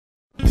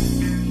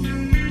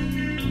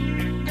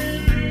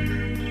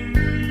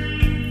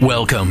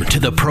Welcome to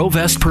the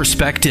Provest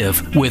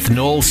Perspective with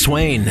Noel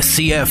Swain,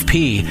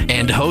 CFP,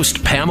 and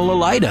host Pamela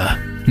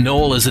Lyda.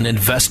 Noel is an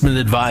investment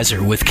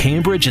advisor with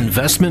Cambridge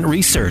Investment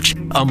Research,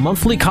 a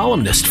monthly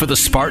columnist for the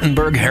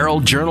Spartanburg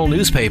Herald Journal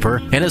newspaper,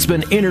 and has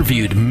been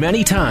interviewed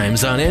many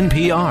times on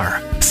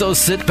NPR. So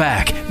sit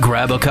back,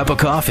 grab a cup of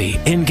coffee,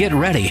 and get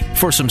ready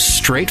for some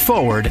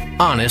straightforward,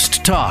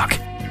 honest talk.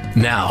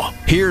 Now,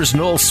 here's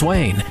Noel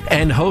Swain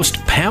and host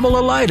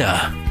Pamela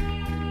Lyda.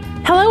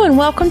 Hello and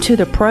welcome to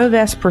the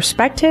Provest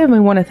Perspective. We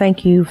want to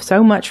thank you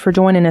so much for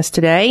joining us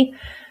today.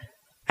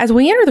 As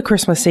we enter the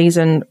Christmas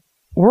season,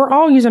 we're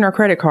all using our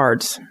credit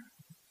cards.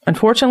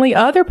 Unfortunately,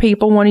 other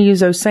people want to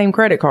use those same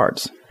credit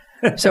cards.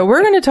 So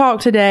we're going to talk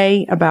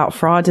today about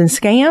frauds and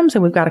scams,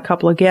 and we've got a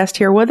couple of guests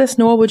here with us.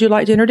 Noel, would you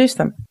like to introduce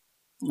them?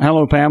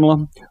 Hello,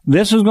 Pamela.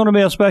 This is going to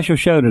be a special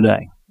show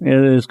today.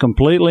 It is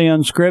completely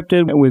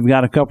unscripted. We've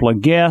got a couple of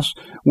guests.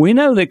 We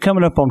know that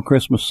coming up on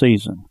Christmas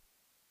season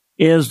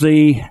is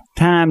the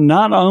time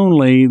not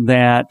only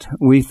that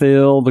we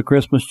feel the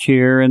Christmas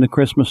cheer and the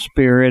Christmas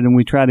spirit and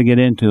we try to get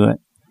into it,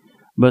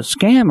 but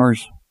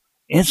scammers,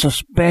 it's a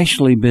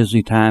especially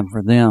busy time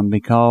for them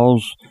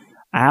because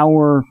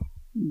our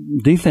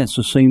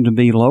defenses seem to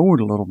be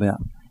lowered a little bit,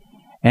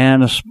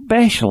 and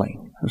especially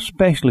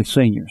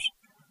seniors.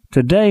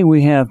 Today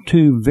we have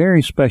two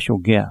very special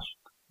guests.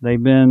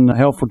 They've been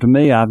helpful to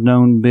me. I've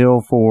known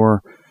Bill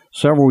for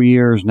several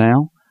years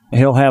now.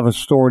 He'll have a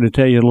story to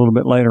tell you a little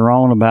bit later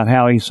on about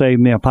how he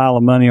saved me a pile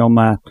of money on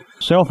my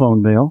cell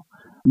phone bill.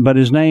 But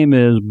his name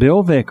is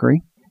Bill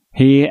Vickery.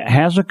 He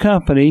has a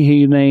company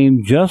he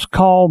named Just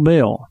Call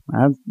Bill.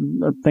 I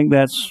think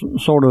that's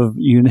sort of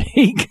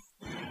unique.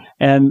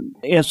 And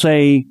it's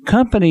a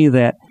company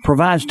that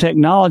provides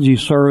technology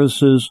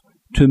services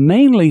to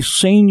mainly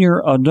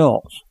senior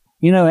adults.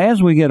 You know, as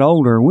we get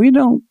older, we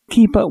don't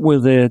keep up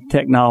with the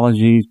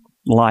technology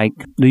like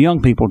the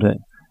young people do.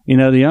 You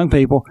know, the young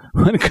people,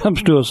 when it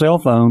comes to a cell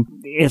phone,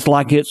 it's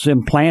like it's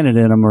implanted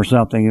in them or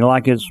something,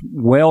 like it's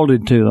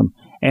welded to them.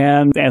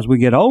 And as we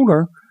get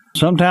older,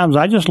 sometimes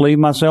I just leave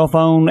my cell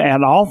phone at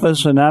the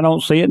office and I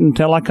don't see it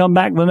until I come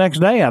back the next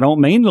day. I don't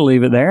mean to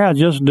leave it there. I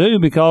just do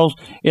because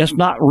it's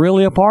not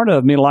really a part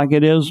of me like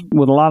it is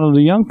with a lot of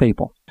the young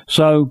people.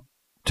 So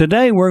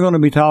today we're going to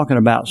be talking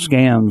about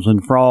scams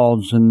and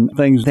frauds and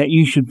things that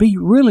you should be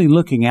really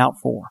looking out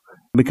for.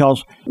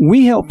 Because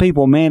we help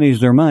people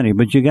manage their money,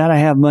 but you got to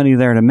have money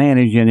there to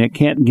manage, and it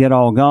can't get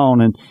all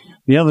gone. And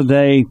the other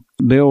day,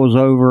 Bill was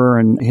over,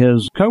 and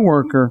his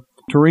coworker,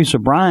 Teresa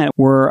Bryant,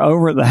 were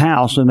over at the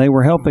house, and they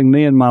were helping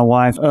me and my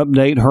wife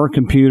update her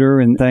computer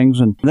and things.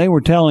 And they were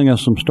telling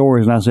us some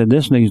stories, and I said,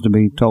 this needs to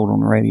be told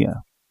on the radio.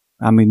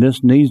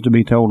 This needs to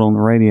be told on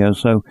the radio.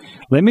 So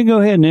let me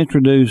go ahead and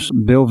introduce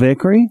Bill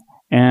Vickery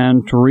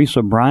and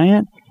Teresa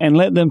Bryant, and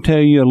let them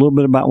tell you a little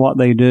bit about what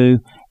they do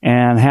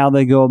and how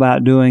they go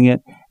about doing it.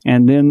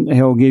 And then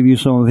he'll give you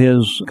some of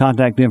his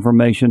contact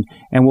information.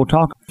 And we'll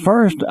talk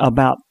first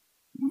about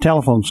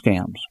telephone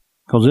scams,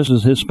 because this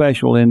is his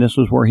specialty and this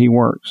is where he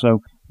works. So,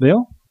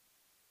 Bill?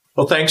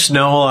 Well, thanks,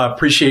 Noel. I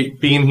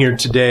appreciate being here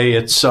today.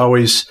 It's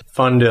always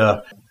fun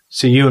to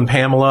see you and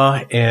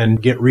Pamela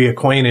and get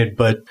reacquainted.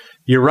 But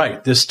you're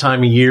right. This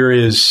time of year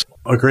is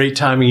a great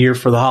time of year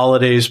for the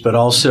holidays, but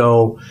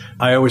also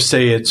I always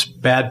say it's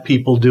bad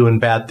people doing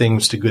bad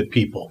things to good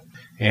people.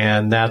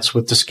 And that's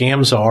what the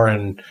scams are.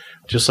 And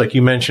just like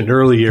you mentioned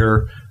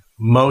earlier,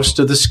 most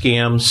of the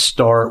scams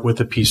start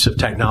with a piece of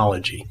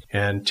technology.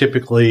 And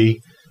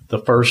typically the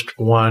first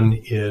one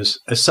is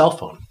a cell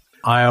phone.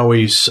 I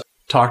always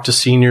talk to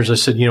seniors. I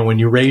said, when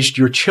you raised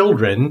your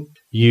children,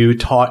 you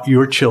taught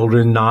your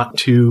children not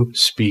to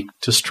speak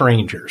to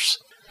strangers.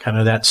 Kind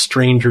of that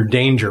stranger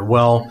danger.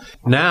 Well,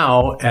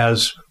 now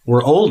as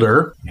we're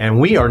older and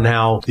we are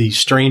now the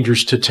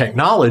strangers to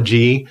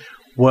technology,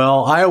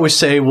 well, I always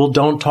say,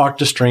 don't talk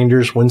to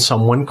strangers when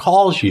someone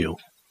calls you,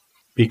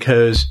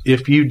 because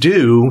if you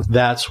do,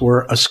 that's where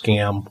a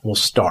scam will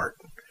start.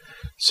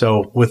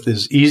 So with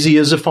as easy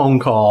as a phone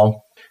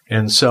call.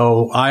 And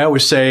so I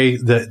always say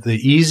that the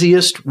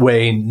easiest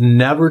way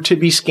never to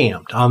be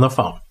scammed on the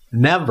phone,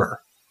 never.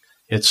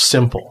 It's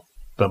simple,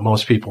 but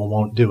most people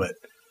won't do it.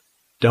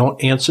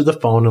 Don't answer the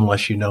phone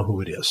unless you know who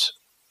it is.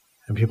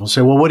 And people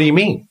say, well, what do you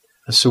mean?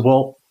 I said,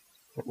 well,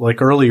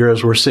 like earlier,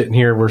 as we're sitting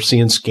here, we're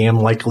seeing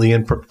scam likely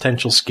and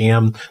potential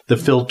scam, the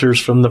filters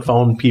from the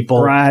phone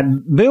people. Right.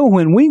 Bill,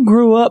 when we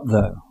grew up,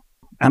 though,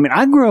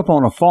 I grew up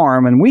on a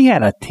farm and we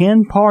had a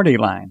 10-party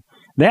line.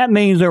 That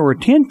means there were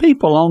 10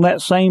 people on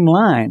that same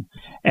line.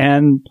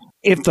 And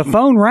if the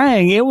phone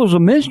rang, it was a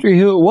mystery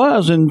who it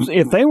was. And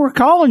if they were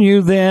calling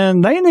you,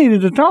 then they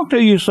needed to talk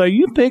to you, so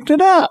you picked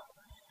it up.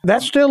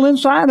 That's still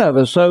inside of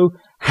us. So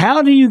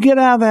how do you get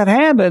out of that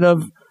habit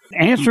of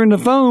answering the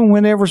phone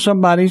whenever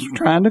somebody's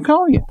trying to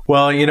call you?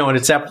 Well, and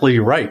it's absolutely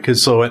right.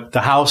 Because so at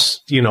the house,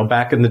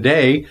 back in the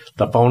day,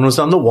 the phone was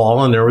on the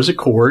wall and there was a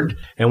cord.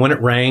 And when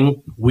it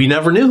rang, we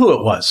never knew who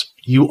it was.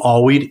 You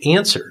always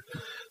answered.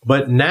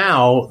 But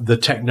now the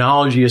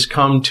technology has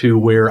come to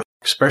where,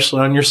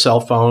 especially on your cell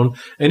phone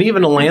and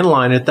even a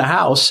landline at the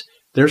house,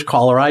 there's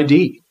caller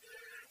ID.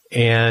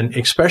 And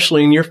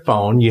especially in your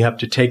phone, you have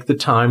to take the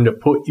time to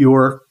put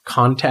your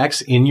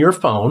contacts in your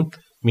phone,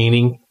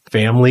 meaning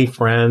family,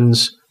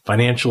 friends,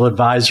 financial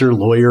advisor,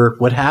 lawyer,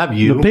 what have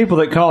you. The people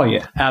that call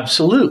you.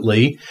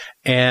 Absolutely.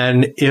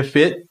 And if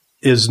it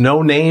is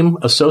no name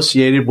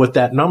associated with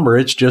that number,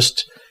 it's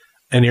just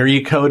an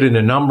area code and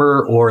a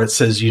number, or it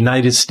says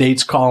United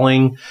States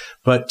calling.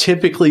 But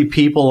typically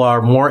people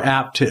are more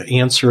apt to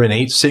answer an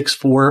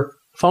 864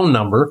 phone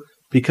number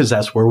because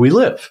that's where we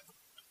live.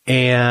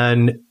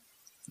 And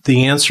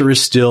the answer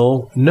is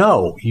still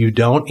no. You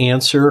don't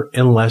answer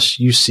unless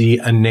you see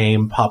a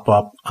name pop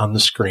up on the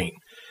screen,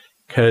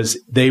 because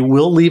they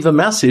will leave a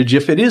message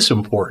if it is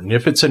important.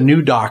 If it's a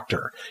new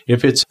doctor,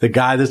 if it's the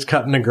guy that's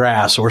cutting the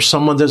grass, or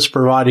someone that's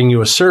providing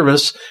you a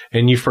service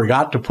and you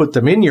forgot to put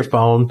them in your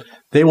phone,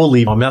 they will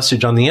leave a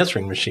message on the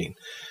answering machine.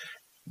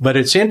 But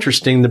it's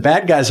interesting. The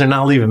bad guys are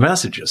not leaving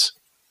messages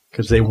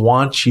because they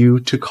want you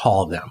to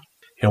call them.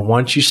 And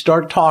once you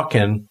start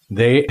talking,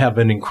 they have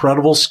an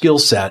incredible skill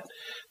set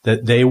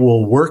that they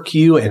will work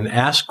you and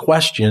ask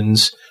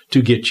questions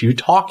to get you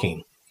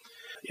talking.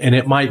 And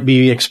it might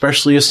be,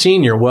 especially a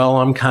senior, well,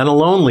 I'm kind of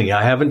lonely.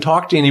 I haven't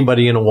talked to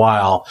anybody in a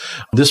while.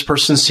 This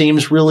person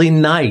seems really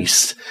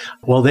nice.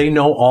 Well, they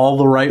know all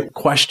the right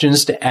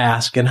questions to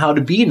ask and how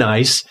to be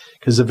nice,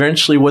 because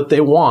eventually what they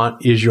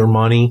want is your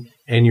money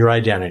and your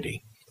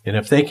identity. And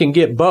if they can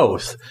get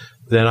both,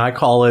 then I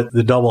call it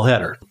the double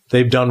header.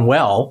 They've done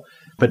well,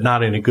 but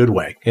not in a good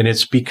way. And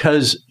it's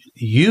because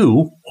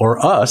you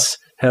or us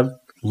have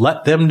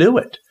let them do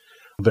it.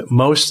 But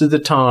most of the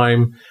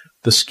time,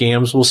 the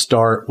scams will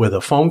start with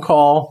a phone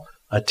call,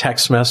 a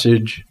text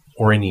message,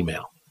 or an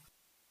email.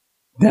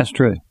 That's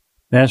true.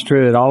 That's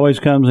true. It always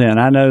comes in.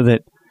 I know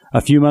that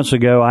a few months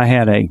ago, I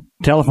had a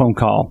telephone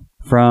call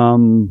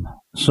from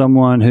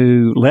someone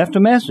who left a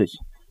message.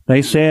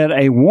 They said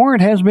a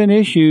warrant has been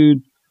issued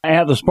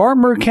at the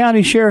Spartanburg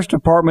County Sheriff's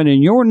Department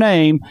in your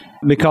name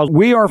because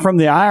we are from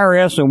the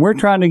IRS and we're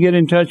trying to get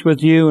in touch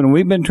with you and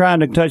we've been trying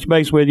to touch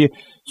base with you.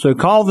 So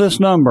call this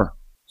number.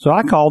 So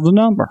I called the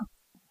number.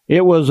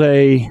 It was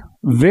a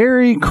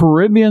very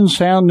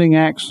Caribbean-sounding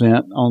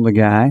accent on the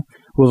guy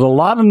with a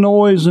lot of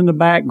noise in the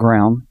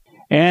background.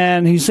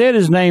 And he said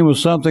his name was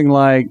something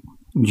like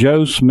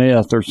Joe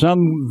Smith or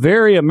some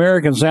very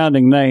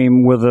American-sounding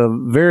name with a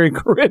very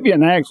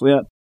Caribbean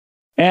accent.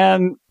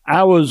 And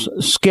I was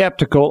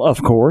skeptical,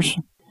 of course.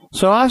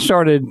 So I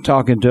started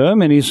talking to him,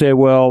 and he said,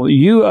 well,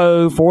 you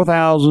owe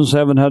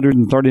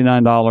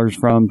 $4,739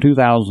 from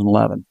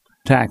 2011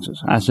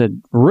 taxes. I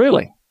said,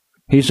 really?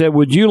 He said,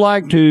 would you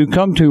like to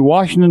come to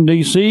Washington,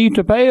 D.C.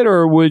 to pay it,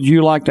 or would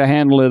you like to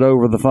handle it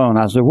over the phone?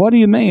 I said, what do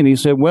you mean? He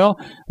said, well,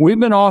 we've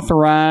been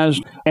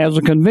authorized as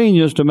a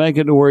convenience to make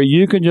it to where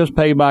you can just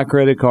pay by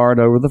credit card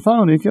over the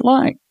phone if you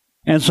like.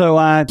 And so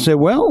I said,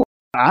 well,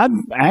 I'd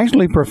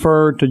actually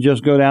prefer to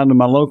just go down to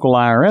my local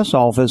IRS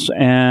office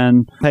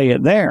and pay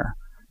it there.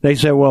 They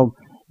said, well,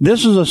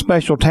 this is a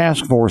special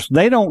task force.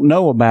 They don't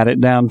know about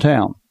it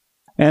downtown.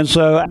 And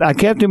so I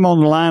kept him on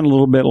the line a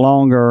little bit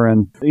longer,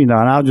 and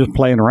I was just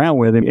playing around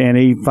with him, and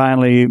he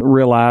finally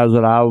realized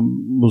that I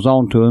was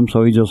on to him,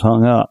 so he just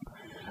hung up.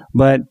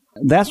 But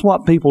that's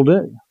what people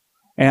do.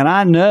 And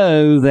I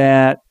know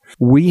that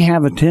we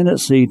have a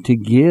tendency to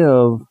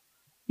give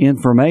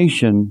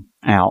information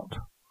out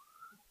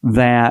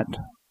that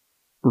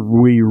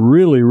we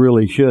really,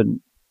 really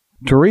shouldn't.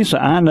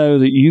 Teresa, I know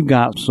that you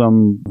got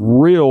some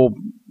real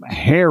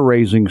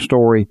hair-raising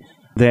story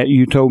that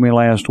you told me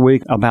last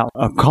week about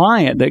a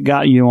client that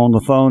got you on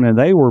the phone and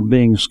they were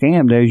being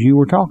scammed as you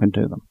were talking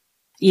to them.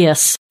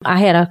 Yes. I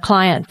had a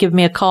client give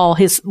me a call.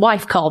 His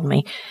wife called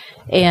me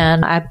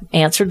and I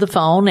answered the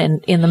phone,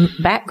 and in the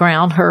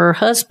background, her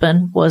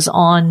husband was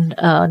on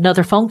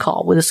another phone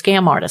call with a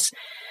scam artist.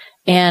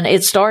 And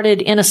it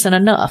started innocent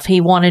enough.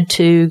 He wanted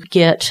to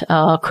get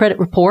a credit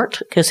report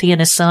because he and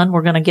his son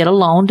were going to get a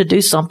loan to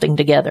do something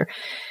together.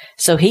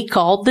 So he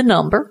called the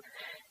number,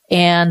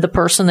 and the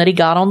person that he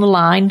got on the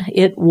line,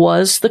 it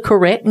was the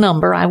correct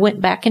number. I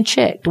went back and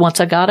checked. Once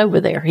I got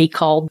over there, he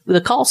called the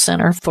call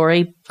center for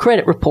a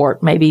credit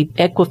report, maybe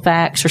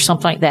Equifax or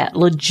something like that.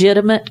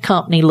 Legitimate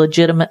company,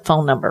 legitimate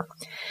phone number.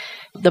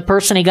 The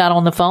person he got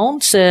on the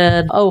phone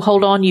said, oh,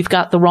 hold on, you've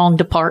got the wrong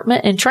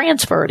department, and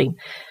transferred him.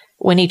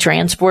 When he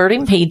transferred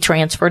him, he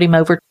transferred him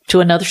over to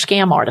another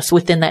scam artist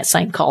within that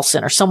same call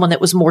center, someone that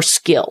was more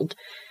skilled.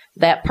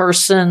 That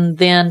person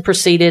then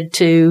proceeded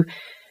to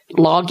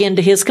log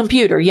into his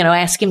computer,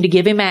 ask him to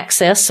give him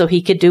access so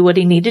he could do what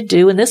he needed to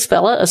do. And this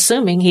fella,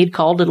 assuming he'd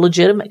called a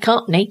legitimate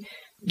company,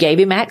 gave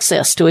him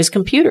access to his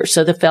computer.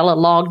 So the fella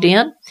logged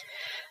in,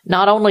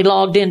 not only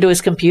logged into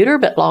his computer,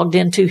 but logged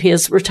into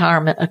his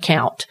retirement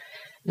account.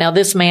 Now,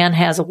 this man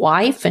has a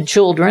wife and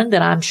children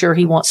that I'm sure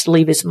he wants to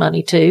leave his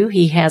money to.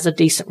 He has a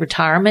decent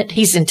retirement.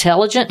 He's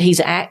intelligent. He's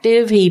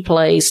active. He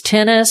plays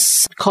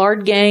tennis,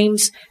 card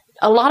games.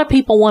 A lot of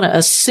people want to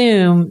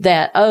assume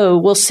that,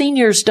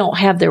 seniors don't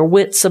have their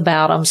wits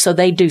about them, so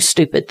they do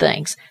stupid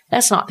things.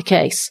 That's not the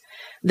case.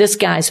 This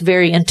guy's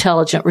very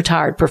intelligent,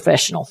 retired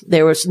professional.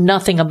 There was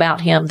nothing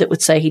about him that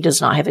would say he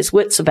does not have his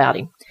wits about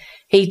him.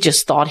 He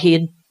just thought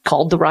he'd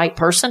called the right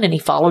person and he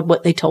followed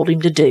what they told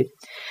him to do.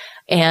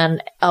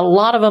 And a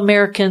lot of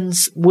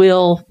Americans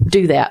will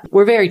do that.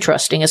 We're very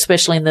trusting,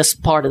 especially in this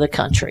part of the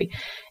country.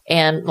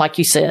 And like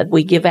you said,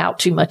 we give out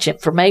too much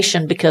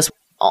information because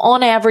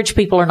on average,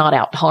 people are not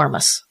out to harm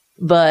us.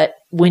 But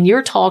when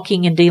you're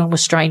talking and dealing with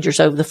strangers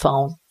over the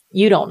phone,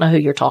 you don't know who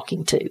you're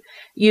talking to.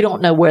 You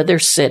don't know where they're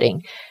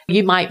sitting.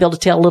 You might be able to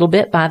tell a little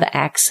bit by the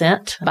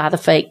accent, by the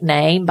fake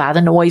name, by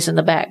the noise in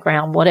the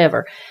background,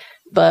 whatever.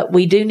 But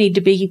we do need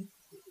to be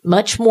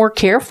much more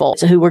careful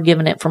to who we're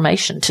giving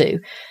information to.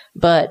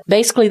 But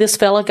basically, this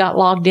fella got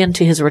logged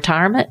into his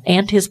retirement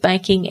and his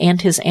banking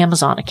and his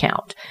Amazon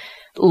account.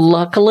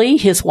 Luckily,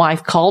 his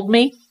wife called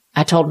me.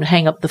 I told him to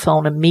hang up the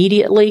phone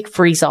immediately,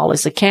 freeze all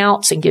his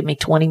accounts, and give me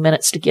 20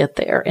 minutes to get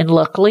there. And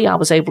luckily, I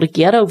was able to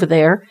get over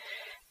there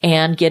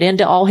and get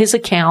into all his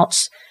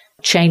accounts,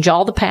 change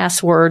all the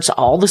passwords,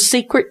 all the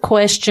secret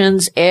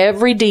questions,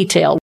 every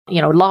detail,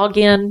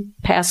 login,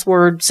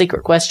 password,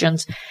 secret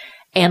questions,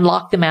 and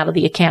lock them out of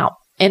the account.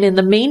 And in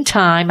the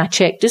meantime, I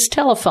checked his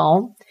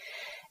telephone.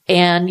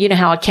 And you know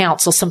how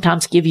accounts will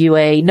sometimes give you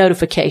a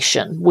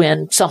notification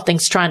when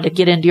something's trying to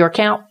get into your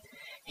account?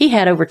 He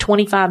had over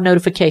 25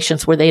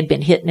 notifications where they had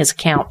been hitting his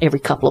account every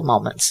couple of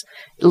moments,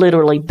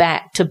 literally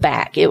back to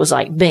back. It was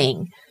like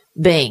bing,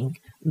 bing,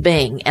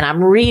 bing. And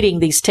I'm reading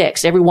these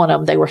texts. Every one of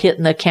them, they were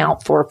hitting the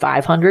account for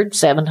 500,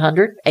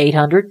 700,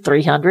 800,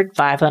 300,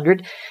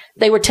 500.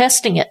 They were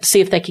testing it to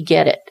see if they could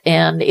get it.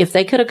 And if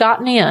they could have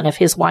gotten in, if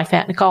his wife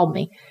hadn't called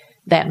me,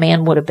 that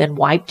man would have been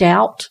wiped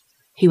out.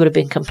 He would have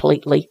been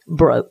completely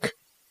broke.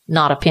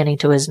 Not a penny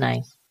to his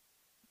name.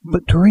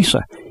 But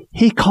Teresa,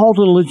 he called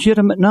a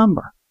legitimate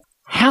number.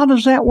 How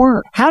does that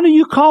work? How do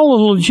you call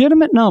a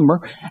legitimate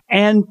number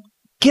and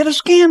get a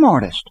scam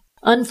artist?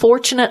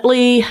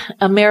 Unfortunately,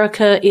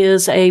 America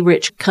is a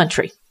rich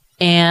country.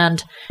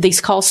 And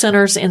these call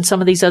centers in some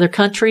of these other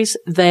countries,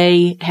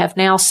 they have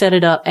now set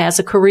it up as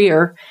a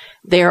career.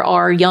 There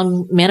are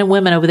young men and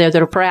women over there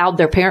that are proud.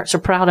 Their parents are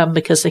proud of them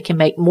because they can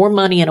make more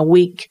money in a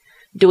week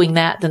doing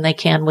that than they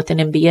can with an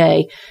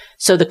MBA.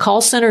 So the call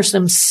centers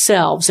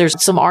themselves,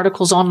 there's some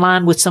articles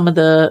online with some of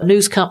the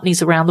news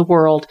companies around the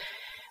world.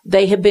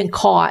 They have been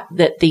caught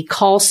that the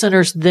call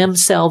centers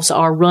themselves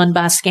are run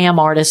by scam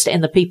artists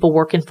and the people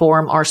working for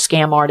them are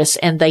scam artists,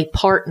 and they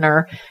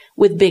partner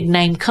with big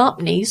name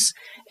companies.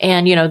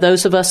 And,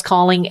 those of us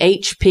calling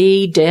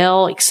HP,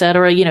 Dell, et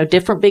cetera,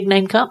 different big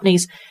name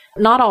companies,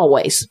 not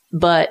always,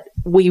 but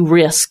we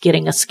risk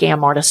getting a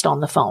scam artist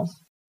on the phone.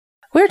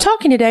 We're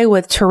talking today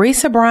with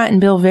Teresa Bryant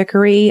and Bill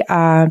Vickery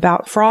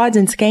about frauds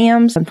and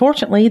scams.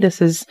 Unfortunately,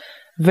 this is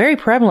very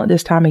prevalent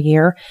this time of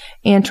year.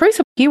 And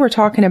Teresa, you were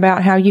talking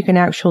about how you can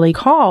actually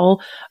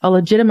call a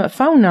legitimate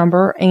phone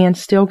number and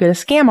still get a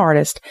scam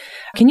artist.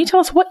 Can you tell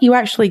us what you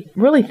actually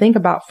really think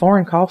about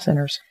foreign call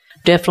centers?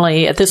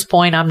 Definitely, at this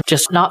point, I'm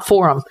just not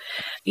for them.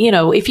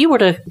 If you were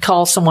to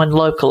call someone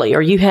locally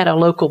or you had a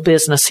local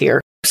business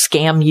here,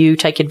 scam you,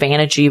 take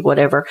advantage of you,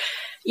 whatever,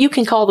 you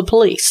can call the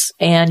police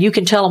and you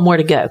can tell them where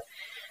to go.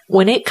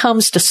 When it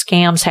comes to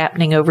scams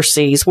happening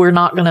overseas, we're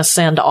not going to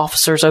send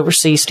officers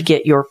overseas to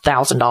get your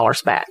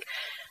 $1,000 back.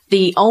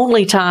 The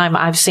only time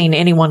I've seen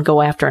anyone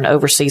go after an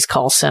overseas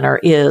call center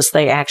is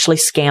they actually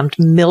scammed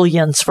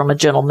millions from a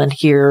gentleman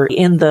here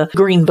in the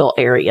Greenville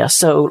area.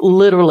 So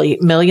literally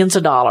millions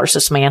of dollars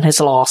this man has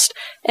lost.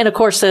 And of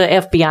course, the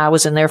FBI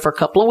was in there for a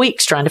couple of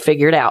weeks trying to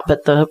figure it out.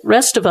 But the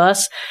rest of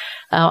us,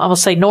 I'm going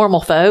to say normal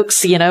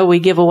folks, we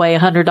give away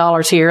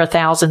 $100 here,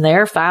 $1,000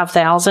 there,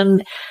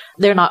 $5,000.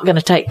 They're not going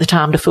to take the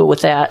time to fool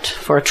with that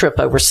for a trip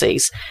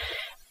overseas.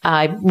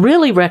 I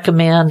really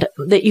recommend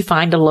that you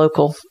find a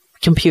local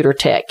computer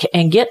tech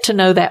and get to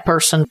know that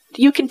person.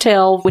 You can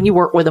tell when you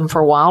work with them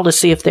for a while to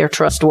see if they're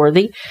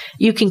trustworthy.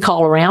 You can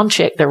call around,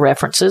 check their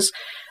references.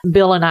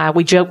 Bill and I,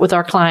 we joke with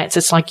our clients,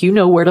 it's like you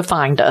know where to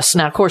find us.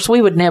 Now, of course,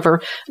 we would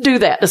never do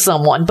that to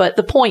someone, but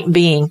the point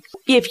being,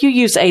 if you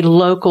use a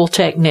local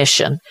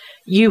technician,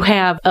 you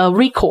have a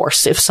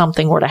recourse if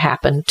something were to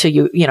happen to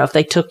you, if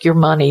they took your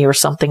money or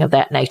something of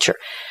that nature.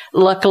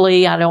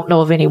 Luckily, I don't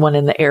know of anyone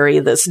in the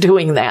area that's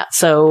doing that.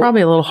 So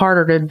probably a little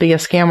harder to be a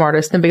scam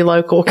artist than be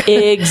local.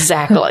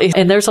 Exactly.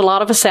 And there's a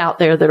lot of us out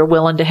there that are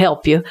willing to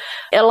help you.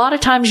 A lot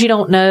of times you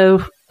don't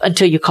know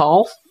until you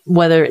call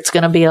whether it's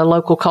going to be a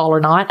local call or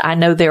not. I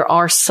know there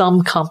are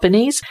some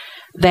companies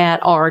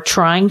that are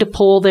trying to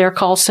pull their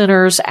call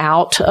centers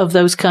out of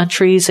those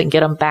countries and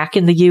get them back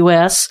in the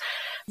U.S.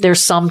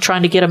 There's some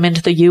trying to get them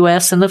into the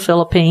U.S. and the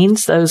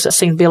Philippines. Those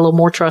seem to be a little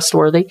more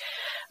trustworthy.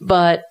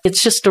 But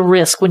it's just a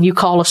risk. When you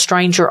call a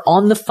stranger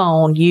on the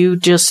phone, you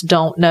just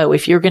don't know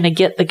if you're going to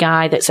get the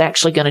guy that's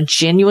actually going to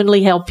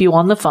genuinely help you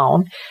on the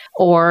phone,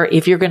 or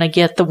if you're going to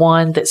get the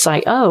one that's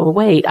like, oh,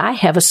 wait, I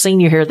have a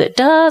senior here that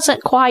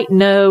doesn't quite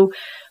know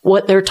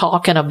what they're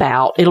talking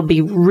about. It'll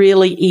be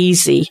really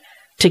easy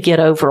to get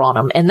over on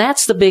them. And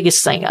that's the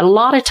biggest thing. A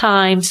lot of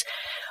times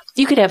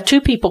you could have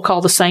two people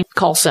call the same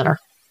call center.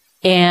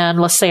 And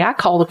let's say I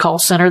call the call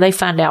center. They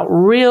find out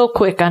real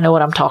quick I know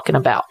what I'm talking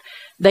about.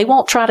 They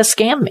won't try to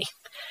scam me.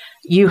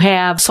 You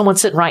have someone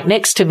sitting right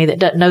next to me that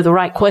doesn't know the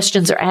right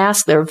questions are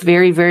asked. They're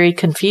very, very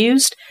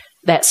confused.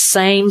 That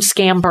same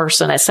scam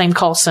person, that same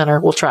call center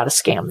will try to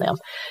scam them.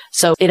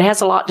 So it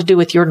has a lot to do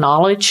with your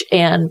knowledge.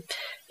 And,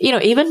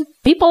 even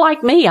people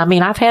like me,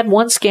 I've had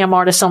one scam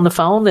artist on the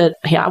phone that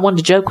I wanted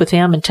to joke with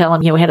him and tell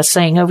him, we had a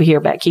saying over here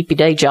about keep your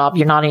day job.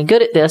 You're not any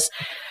good at this.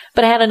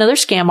 But I had another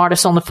scam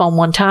artist on the phone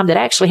one time that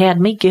actually had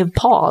me give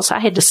pause. I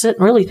had to sit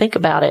and really think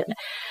about it.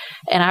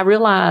 And I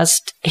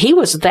realized he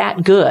was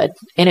that good.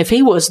 And if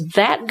he was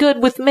that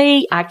good with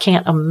me, I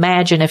can't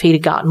imagine if he'd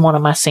have gotten one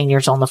of my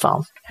seniors on the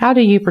phone. How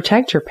do you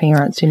protect your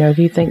parents, if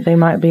you think they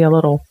might be a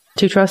little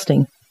too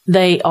trusting?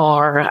 They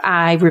are.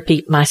 I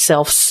repeat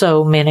myself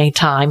so many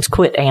times,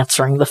 quit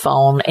answering the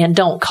phone and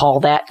don't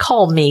call that.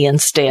 Call me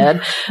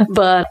instead.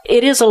 But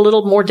it is a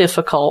little more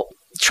difficult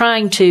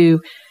trying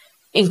to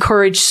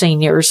encourage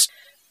seniors.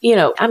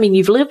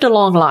 You've lived a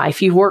long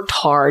life. You've worked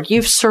hard.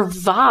 You've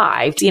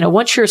survived.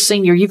 Once you're a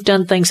senior, you've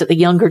done things that the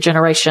younger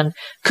generation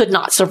could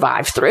not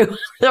survive through,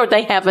 or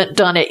they haven't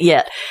done it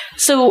yet.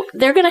 So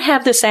they're going to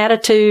have this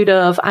attitude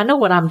of, I know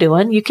what I'm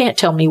doing. You can't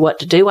tell me what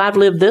to do. I've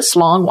lived this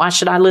long. Why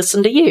should I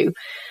listen to you?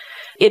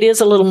 It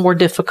is a little more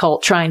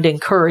difficult trying to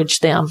encourage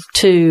them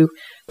to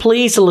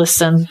please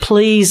listen.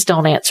 Please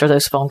don't answer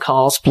those phone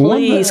calls.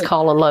 Please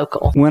call a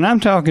local. When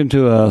I'm talking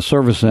to a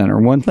service center,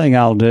 one thing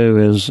I'll do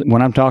is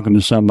when I'm talking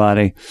to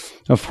somebody,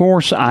 of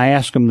course, I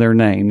ask them their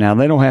name. Now,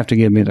 they don't have to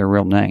give me their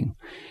real name.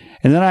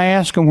 And then I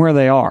ask them where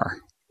they are.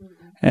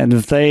 And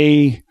if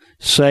they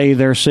say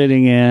they're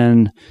sitting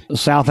in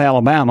South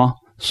Alabama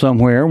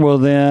somewhere, well,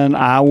 then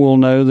I will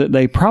know that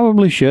they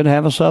probably should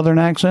have a Southern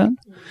accent.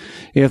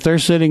 If they're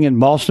sitting in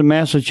Boston,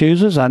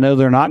 Massachusetts, I know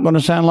they're not going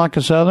to sound like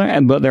a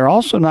Southern, but they're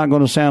also not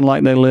going to sound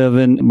like they live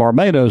in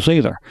Barbados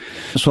either.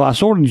 So I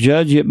sort of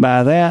judge it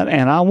by that,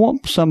 and I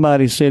want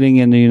somebody sitting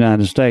in the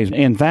United States.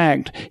 In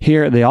fact,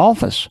 here at the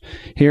office,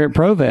 here at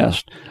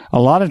Provest, a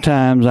lot of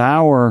times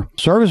our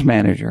service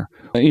manager,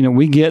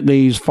 we get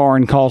these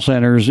foreign call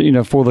centers,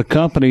 for the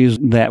companies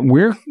that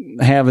we're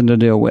having to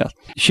deal with.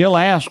 She'll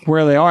ask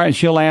where they are, and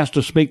she'll ask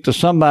to speak to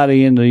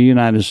somebody in the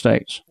United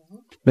States,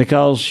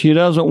 because she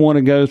doesn't want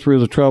to go through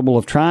the trouble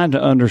of trying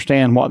to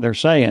understand what they're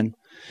saying,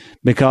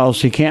 because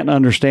she can't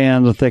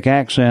understand the thick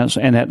accents.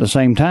 And at the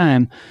same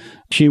time,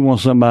 she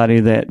wants somebody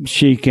that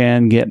she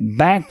can get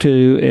back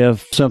to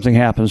if something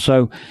happens.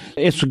 So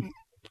it's a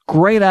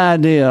great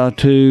idea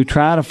to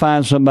try to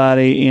find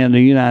somebody in the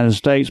United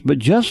States. But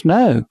just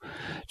know,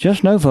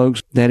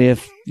 folks, that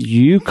if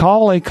you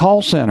call a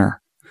call center,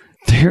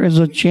 there is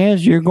a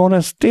chance you're going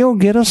to still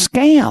get a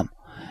scam.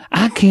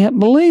 I can't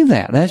believe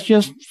that. That's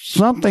just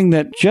something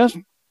that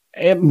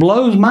it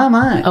blows my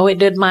mind. Oh, it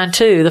did mine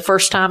too. The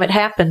first time it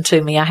happened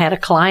to me, I had a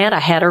client. I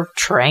had her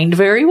trained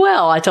very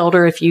well. I told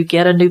her, if you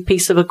get a new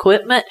piece of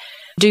equipment,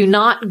 do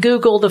not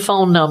Google the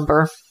phone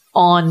number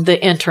on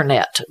the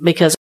internet,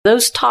 because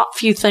those top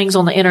few things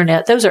on the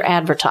internet, those are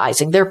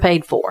advertising. They're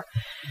paid for.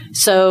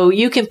 So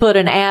you can put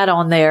an ad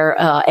on their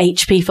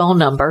HP phone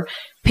number.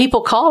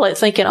 People call it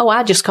thinking, oh,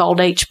 I just called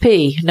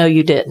HP. No,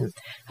 you didn't.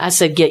 I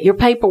said, get your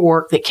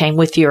paperwork that came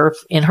with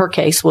in her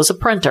case, was a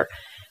printer.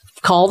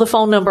 Call the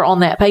phone number on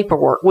that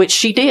paperwork, which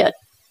she did.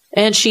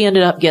 And she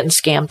ended up getting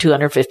scammed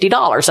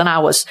 $250.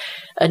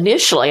 And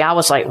initially I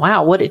was like,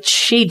 wow, what did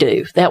she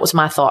do? That was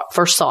my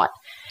first thought.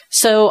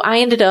 So I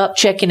ended up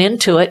checking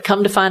into it.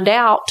 Come to find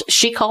out,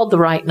 she called the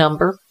right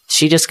number.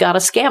 She just got a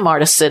scam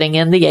artist sitting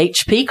in the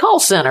HP call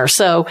center.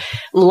 So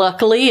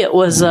luckily it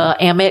was a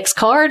Amex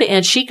card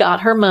and she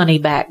got her money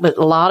back. But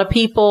a lot of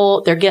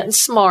people, they're getting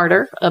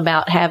smarter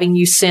about having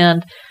you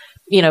send,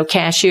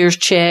 cashier's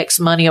checks,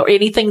 money, or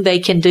anything they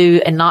can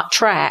do and not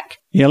track.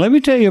 Yeah, let me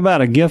tell you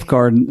about a gift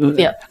card.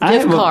 Yeah,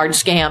 gift card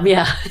scam,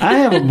 yeah. I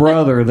have a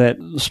brother that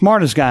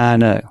smartest guy I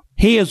know.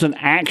 He is an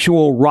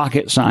actual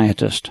rocket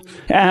scientist.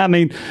 I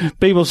mean,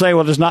 people say,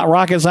 well, it's not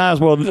rocket science.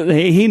 Well,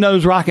 he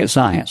knows rocket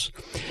science.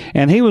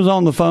 And he was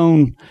on the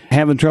phone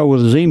having trouble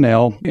with his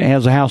email. He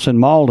has a house in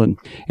Malden.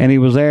 And he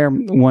was there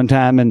one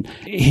time and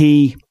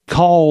he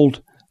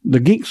called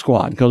the Geek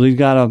Squad because he's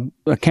got an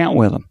account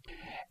with them.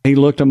 He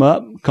looked them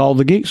up, called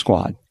the Geek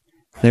Squad.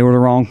 They were the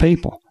wrong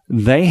people.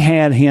 They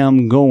had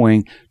him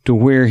going to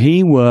where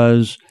he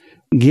was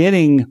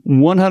getting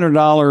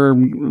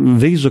 $100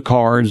 Visa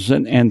cards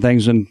and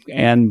things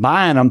and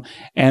buying them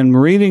and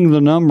reading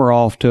the number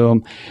off to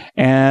them.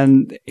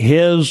 And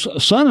his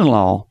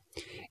son-in-law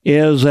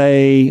is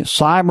a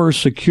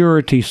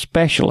cybersecurity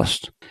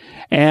specialist.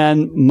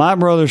 And my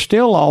brother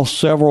still lost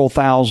several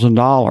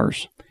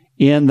 $1,000s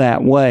in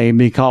that way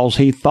because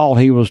he thought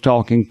he was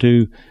talking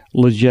to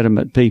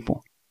legitimate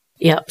people.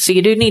 Yeah. So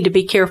you do need to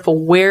be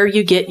careful where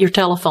you get your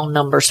telephone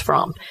numbers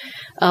from.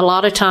 A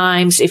lot of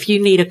times, if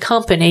you need a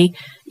company,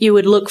 you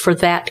would look for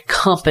that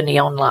company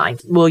online.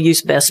 We'll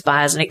use Best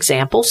Buy as an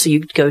example. So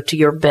you go to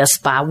your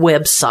Best Buy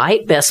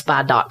website,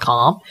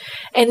 bestbuy.com,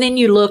 and then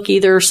you look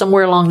either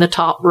somewhere along the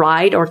top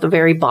right or at the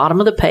very bottom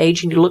of the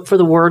page, and you look for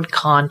the word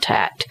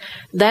contact.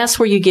 That's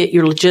where you get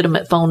your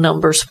legitimate phone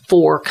numbers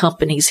for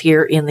companies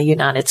here in the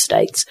United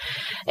States.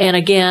 And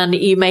again,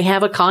 you may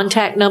have a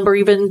contact number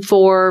even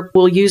for,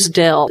 we'll use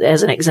Dell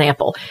as an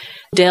example.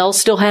 Dell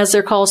still has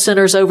their call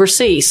centers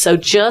overseas. So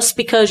just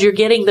because you're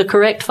getting the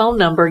correct phone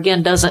number,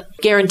 again, doesn't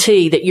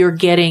guarantee that you're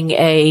getting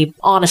a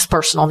honest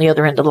person on the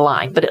other end of the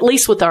line. But at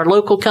least with our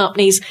local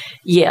companies,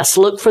 yes,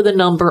 look for the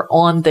number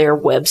on their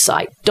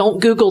website.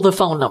 Don't Google the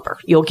phone number.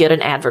 You'll get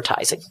an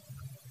advertising.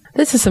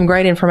 This is some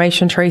great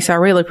information, Teresa. I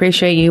really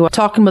appreciate you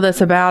talking with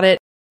us about it.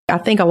 I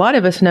think a lot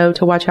of us know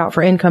to watch out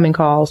for incoming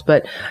calls,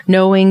 but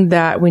knowing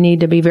that we need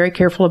to be very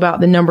careful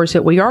about the numbers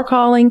that we are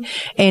calling,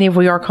 and if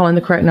we are calling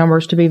the correct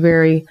numbers, to be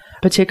very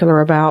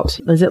particular about,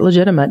 is it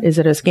legitimate? Is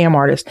it a scam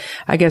artist?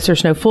 I guess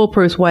there's no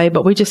foolproof way,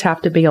 but we just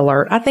have to be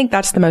alert. I think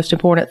that's the most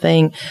important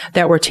thing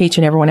that we're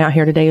teaching everyone out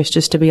here today, is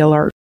just to be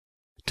alert.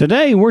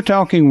 Today, we're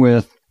talking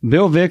with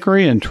Bill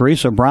Vickery and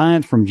Teresa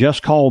Bryant from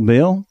Just Call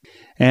Bill.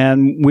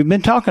 And we've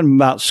been talking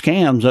about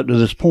scams up to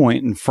this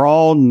point, and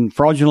fraud and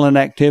fraudulent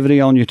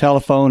activity on your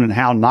telephone, and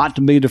how not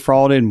to be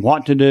defrauded and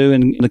what to do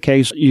in the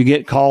case you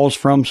get calls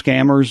from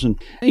scammers. And,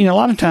 a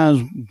lot of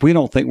times we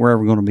don't think we're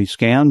ever going to be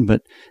scammed,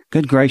 but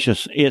good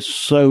gracious, it's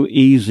so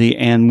easy,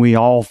 and we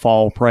all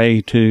fall prey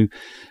to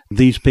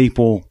these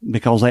people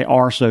because they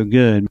are so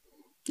good.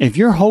 If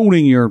you're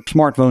holding your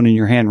smartphone in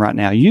your hand right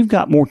now, you've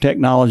got more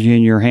technology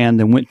in your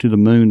hand than went to the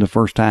moon the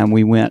first time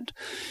we went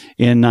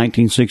in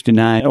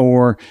 1969,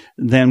 or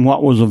than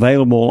what was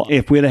available.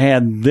 If we'd have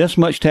had this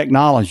much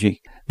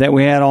technology that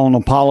we had on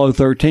Apollo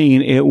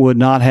 13, it would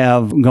not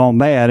have gone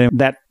bad, and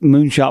that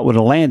moonshot would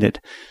have landed.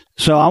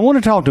 So I want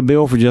to talk to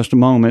Bill for just a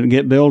moment and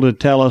get Bill to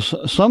tell us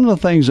some of the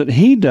things that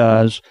he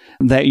does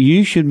that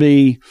you should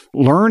be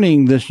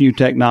learning this new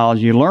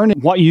technology,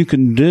 learning what you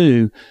can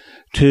do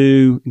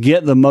to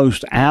get the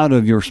most out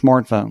of your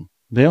smartphone.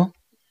 Bill?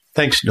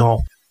 Thanks,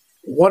 Noel.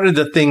 One of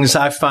the things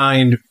I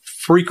find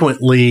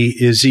frequently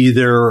is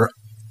either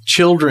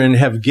children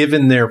have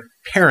given their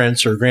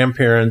parents or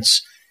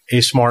grandparents a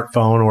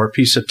smartphone or a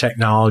piece of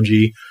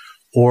technology,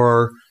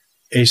 or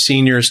a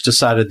senior's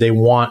decided they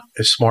want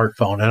a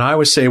smartphone. And I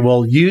would say,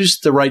 well, use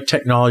the right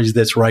technology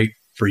that's right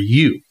for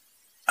you.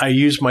 I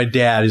used my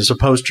dad as a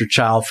poster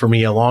child for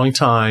me a long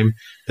time,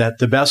 that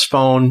the best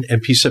phone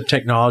and piece of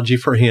technology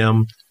for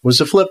him was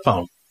a flip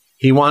phone.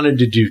 He wanted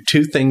to do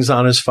two things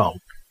on his phone: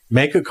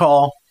 make a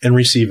call and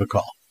receive a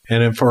call.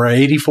 And for an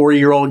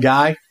 84-year-old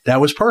guy, that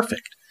was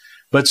perfect.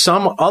 But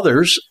some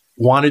others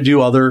want to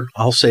do other,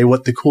 I'll say,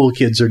 what the cool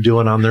kids are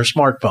doing on their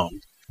smartphone.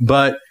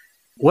 But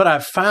what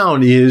I've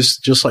found is,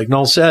 just like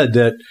Noel said,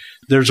 that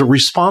there's a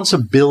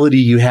responsibility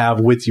you have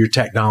with your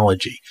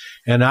technology.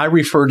 And I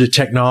refer to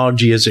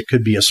technology as it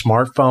could be a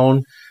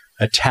smartphone,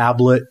 a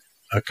tablet,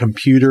 a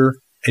computer,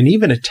 and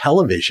even a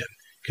television,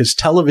 because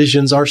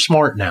televisions are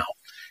smart now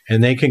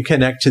and they can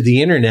connect to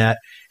the internet.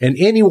 And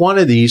any one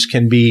of these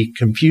can be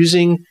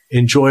confusing,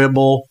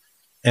 enjoyable,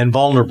 and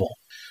vulnerable.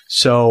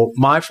 So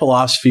my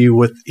philosophy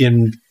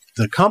within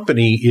the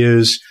company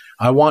is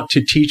I want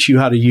to teach you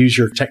how to use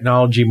your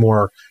technology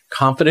more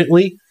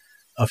confidently,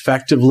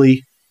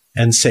 effectively,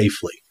 and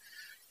safely.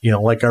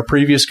 Like our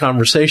previous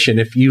conversation,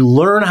 if you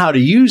learn how to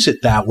use it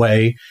that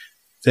way,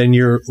 then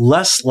you're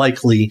less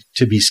likely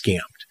to be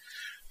scammed.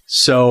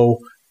 So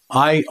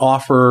I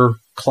offer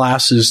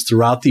classes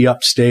throughout the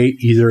upstate,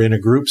 either in a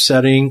group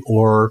setting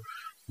or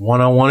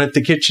one-on-one at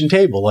the kitchen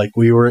table, like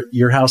we were at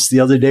your house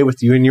the other day with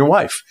you and your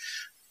wife.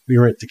 We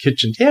were at the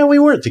kitchen. Yeah, we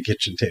were at the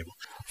kitchen table.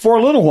 For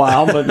a little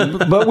while,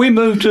 but we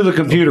moved to the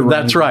computer room.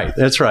 That's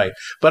right.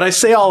 But I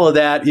say all of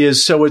that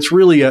is so it's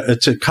really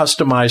it's a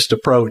customized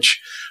approach.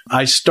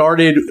 I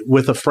started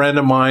with a friend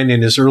of mine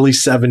in his early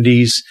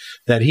 70s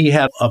that he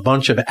had a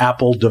bunch of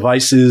Apple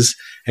devices,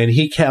 and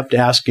he kept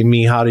asking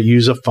me how to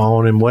use a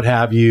phone and what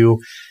have you.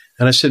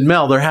 And I said,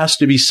 Mel, there has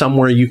to be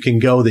somewhere you can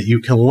go that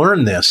you can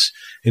learn this.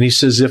 And he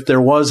says, if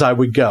there was, I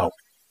would go.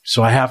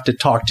 So I have to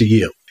talk to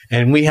you.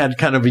 And we had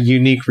kind of a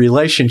unique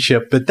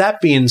relationship. But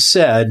that being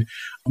said,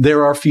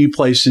 there are a few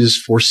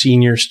places for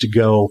seniors to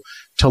go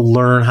to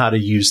learn how to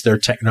use their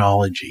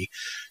technology.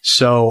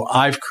 So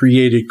I've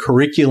created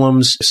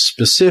curriculums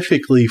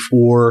specifically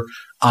for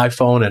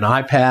iPhone and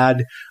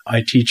iPad.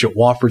 I teach at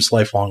Wofford's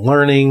Lifelong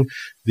Learning,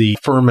 the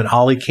Furman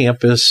Ollie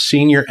campus,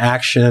 Senior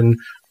Action.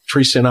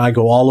 Teresa and I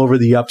go all over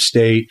the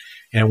upstate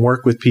and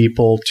work with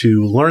people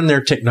to learn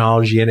their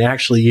technology and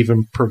actually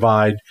even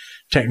provide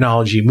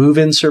technology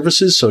move-in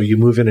services. So you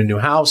move in a new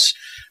house,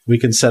 we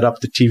can set up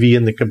the TV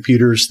and the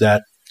computers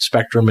that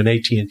Spectrum and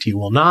AT&T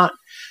will not,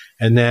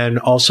 and then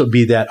also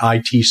be that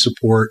IT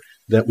support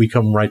that we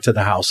come right to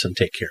the house and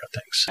take care of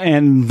things.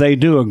 And they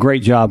do a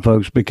great job,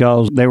 folks,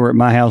 because they were at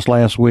my house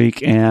last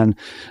week, and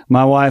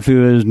my wife,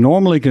 who is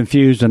normally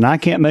confused, and I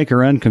can't make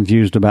her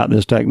unconfused about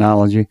this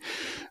technology,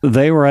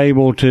 they were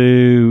able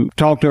to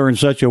talk to her in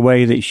such a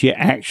way that she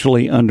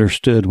actually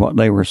understood what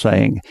they were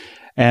saying.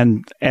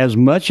 And as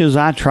much as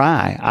I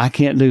try, I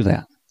can't do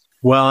that.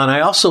 Well, and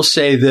I also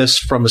say this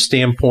from a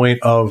standpoint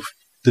of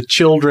the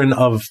children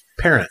of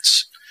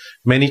parents.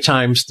 Many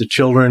times the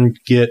children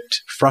get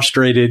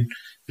frustrated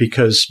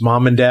because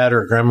mom and dad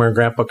or grandma and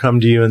grandpa come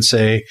to you and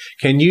say,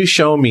 can you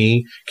show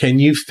me? Can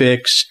you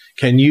fix?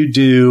 Can you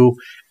do?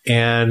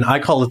 And I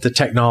call it the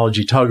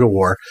technology tug of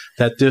war,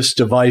 that this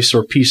device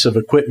or piece of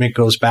equipment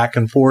goes back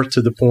and forth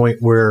to the point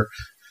where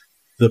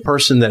the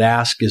person that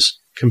asks is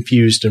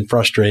confused and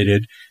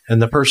frustrated,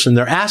 and the person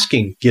they're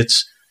asking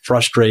gets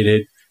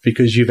frustrated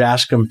because you've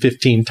asked them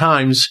 15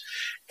 times.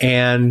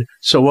 And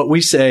so what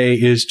we say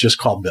is just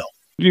call Bill.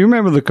 Do you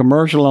remember the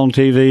commercial on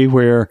TV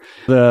where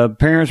the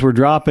parents were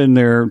dropping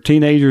their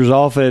teenagers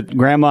off at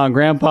grandma and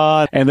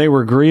grandpa, and they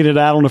were greeted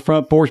out on the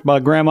front porch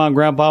by grandma and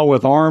grandpa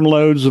with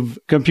armloads of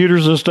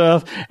computers and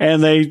stuff,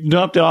 and they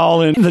dumped it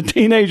all in the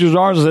teenagers'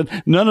 arms and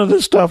said, none of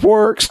this stuff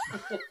works.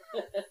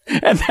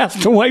 And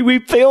that's the way we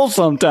feel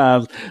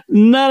sometimes.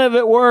 None of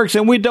it works,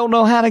 and we don't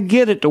know how to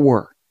get it to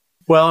work.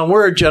 Well, and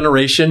we're a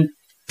generation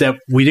that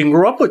we didn't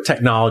grow up with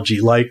technology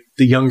like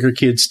the younger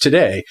kids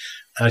today.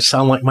 I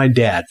sound like my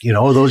dad,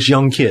 those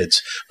young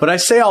kids. But I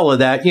say all of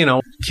that,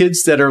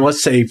 kids that are,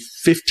 let's say,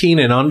 15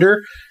 and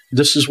under,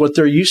 this is what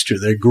they're used to.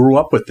 They grew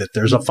up with it.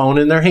 There's a phone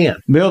in their hand.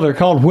 Bill, they're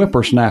called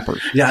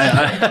whippersnappers.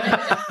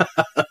 Yeah.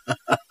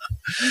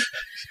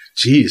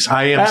 Jeez,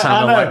 I am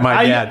sounding like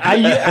my dad.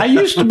 I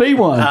used to be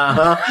one.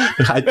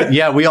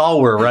 Yeah, we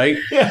all were, right?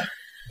 Yeah.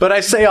 But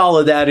I say all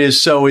of that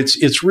is so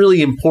it's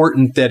really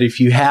important that if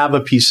you have a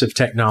piece of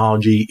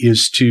technology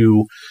is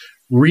to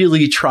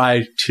really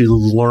try to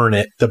learn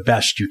it the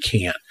best you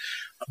can.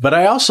 But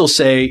I also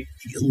say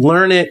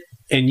learn it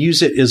and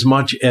use it as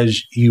much as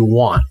you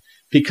want.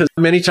 Because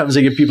many times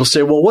I get people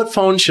say, well, what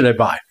phone should I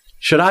buy?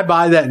 Should I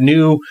buy that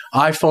new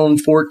iPhone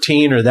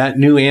 14 or that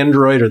new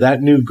Android or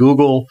that new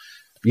Google?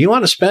 You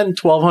want to spend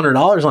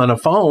 $1,200 on a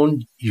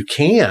phone, you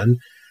can.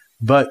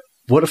 But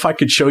what if I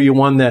could show you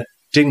one that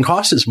didn't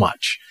cost as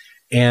much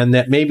and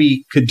that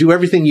maybe could do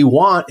everything you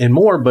want and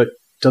more, but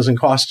doesn't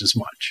cost as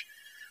much?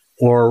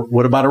 Or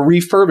what about a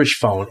refurbished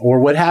phone or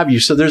what have you?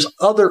 So there's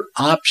other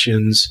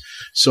options.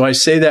 So I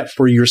say that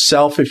for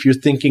yourself if you're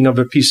thinking of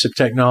a piece of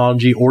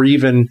technology, or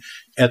even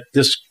at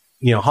this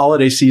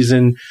holiday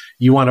season,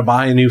 you want to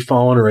buy a new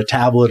phone or a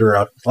tablet or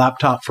a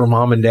laptop for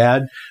mom and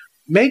dad.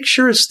 Make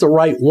sure it's the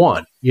right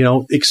one.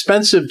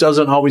 Expensive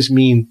doesn't always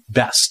mean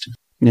best.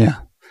 Yeah.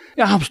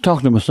 I was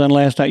talking to my son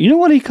last night. You know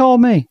what he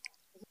called me?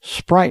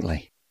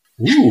 Sprightly.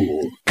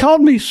 Ooh.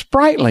 Called me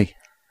sprightly.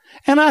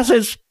 And I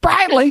said,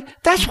 sprightly?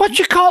 That's what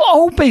you call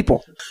old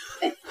people.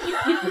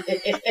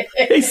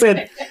 He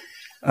said,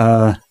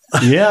 yeah,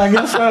 I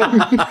guess so.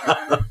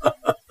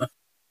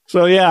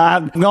 So, yeah,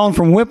 I've gone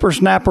from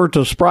whippersnapper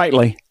to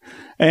sprightly.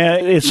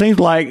 And it seems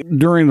like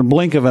during the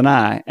blink of an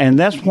eye. And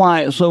that's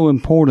why it's so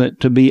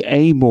important to be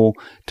able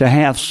to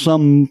have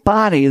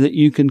somebody that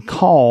you can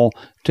call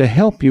to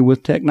help you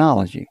with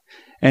technology.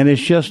 And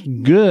it's just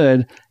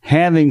good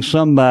having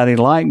somebody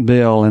like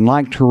Bill and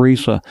like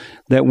Teresa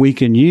that we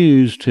can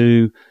use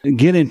to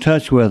get in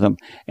touch with them.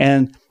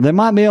 And they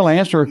might be able to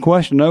answer a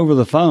question over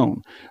the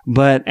phone,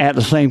 but at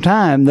the same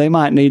time, they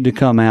might need to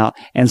come out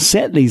and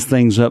set these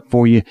things up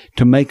for you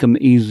to make them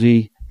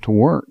easy to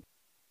work.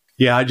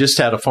 Yeah, I just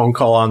had a phone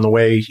call on the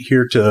way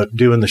here to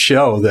doing the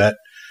show that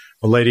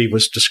a lady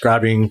was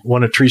describing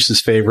one of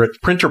Teresa's favorite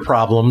printer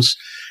problems.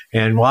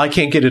 And, well, I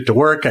can't get it to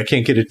work. I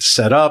can't get it to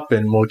set up.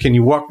 And, well, can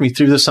you walk me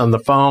through this on the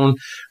phone?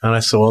 And I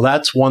said, well,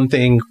 that's one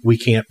thing we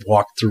can't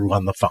walk through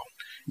on the phone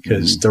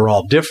because they're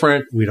all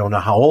different. We don't know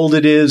how old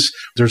it is.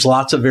 There's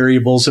lots of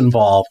variables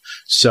involved.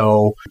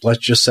 So let's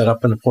just set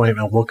up an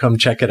appointment. We'll come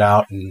check it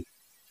out and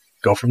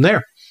go from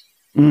there.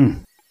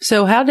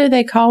 So how do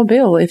they call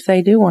Bill if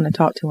they do want to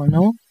talk to him,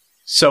 Noel?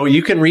 So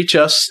you can reach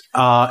us,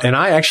 and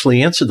I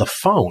actually answer the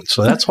phone.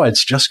 So that's why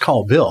it's just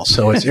call Bill.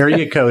 So it's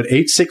area code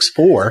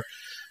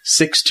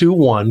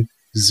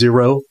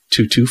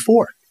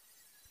 864-621-0224.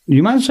 Do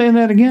you mind saying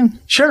that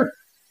again? Sure.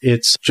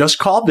 It's just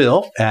call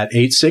Bill at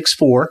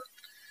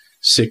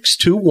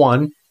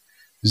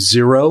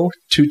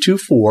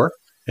 864-621-0224.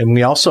 And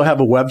we also have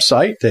a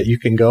website that you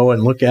can go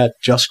and look at,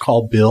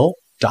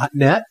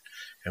 justcallbill.net.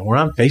 And we're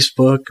on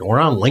Facebook and we're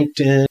on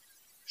LinkedIn.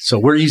 So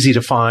we're easy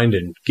to find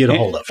and get a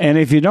hold of. And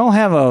if you don't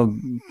have a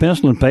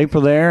pencil and paper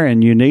there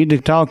and you need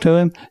to talk to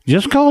him,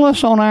 just call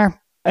us on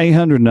our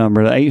 800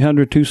 number,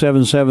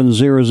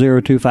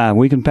 800-277-0025.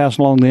 We can pass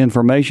along the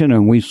information,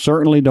 and we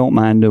certainly don't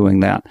mind doing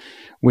that.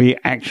 We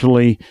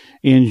actually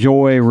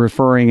enjoy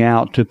referring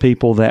out to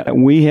people that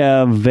we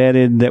have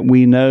vetted, that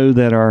we know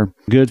that are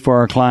good for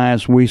our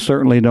clients. We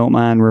certainly don't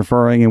mind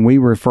referring, and we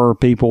refer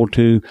people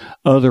to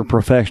other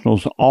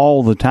professionals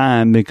all the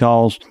time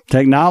because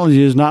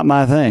technology is not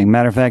my thing.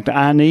 Matter of fact,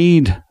 I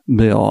need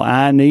Bill.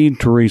 I need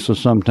Teresa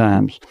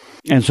sometimes.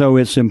 And so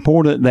it's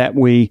important that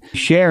we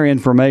share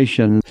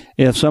information.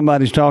 If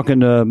somebody's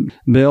talking to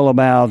Bill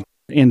about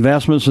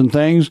investments and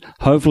things,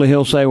 hopefully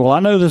he'll say, well, I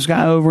know this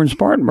guy over in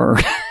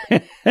Spartanburg.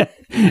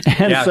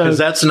 Yeah, because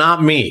that's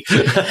not me.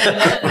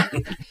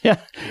 Yeah.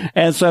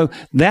 And so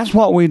that's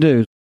what we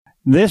do.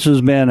 This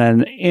has been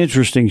an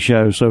interesting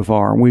show so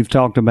far. We've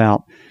talked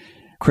about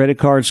credit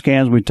card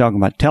scams. We've talked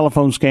about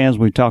telephone scams.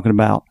 We've talked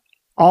about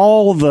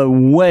all the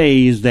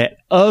ways that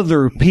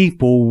other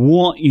people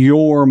want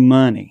your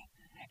money,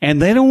 and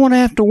they don't want to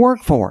have to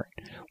work for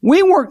it.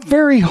 We work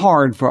very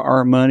hard for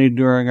our money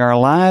during our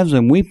lives,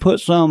 and we put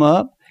some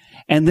up,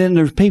 and then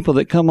there's people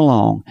that come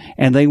along,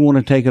 and they want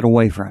to take it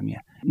away from you.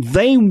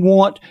 They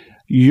want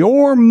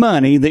your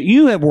money that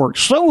you have worked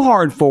so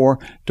hard for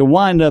to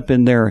wind up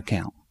in their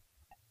account.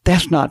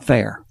 That's not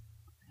fair.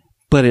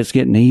 But it's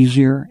getting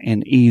easier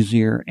and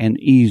easier and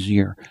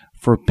easier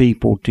for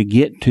people to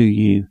get to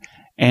you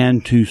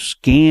and to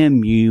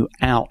scam you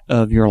out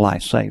of your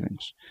life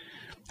savings.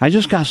 I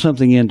just got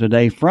something in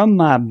today from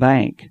my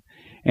bank,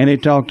 and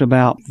it talked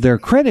about their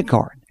credit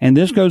card. And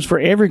this goes for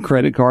every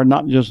credit card,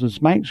 not just this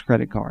bank's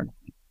credit card.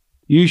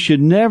 You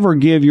should never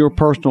give your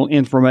personal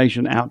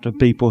information out to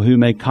people who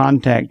may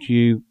contact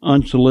you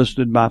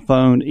unsolicited by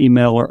phone,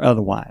 email, or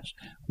otherwise.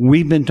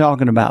 We've been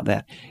talking about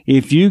that.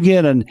 If you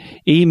get an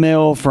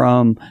email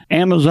from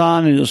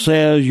Amazon and it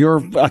says your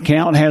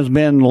account has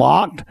been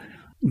locked,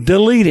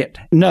 delete it.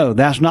 No,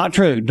 that's not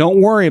true.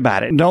 Don't worry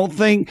about it. Don't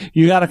think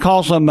you got to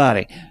call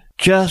somebody.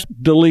 Just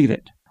delete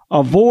it.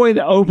 Avoid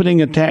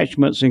opening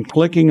attachments and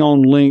clicking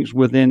on links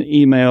within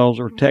emails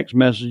or text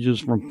messages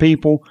from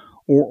people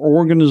or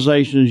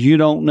organizations you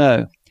don't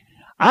know.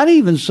 I'd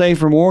even say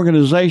from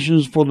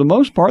organizations, for the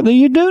most part, that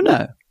you do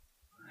know.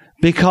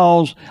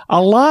 Because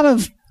a lot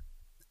of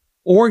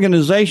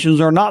organizations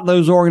are not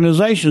those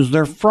organizations.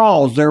 They're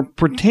frauds. They're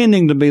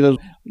pretending to be those.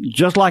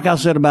 Just like I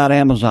said about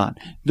Amazon.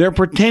 They're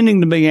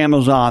pretending to be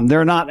Amazon.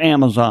 They're not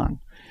Amazon.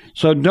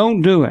 So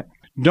don't do it.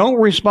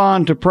 Don't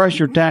respond to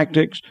pressure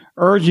tactics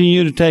urging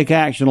you to take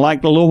action.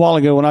 Like a little while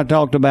ago when I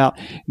talked about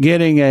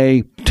getting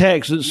a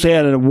text that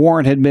said a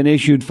warrant had been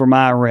issued for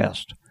my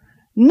arrest.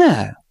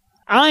 No.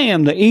 I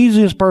am the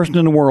easiest person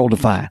in the world to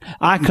find.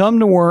 I come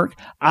to work.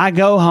 I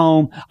go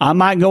home. I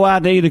might go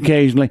out to eat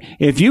occasionally.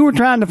 If you were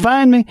trying to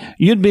find me,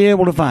 you'd be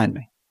able to find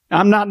me.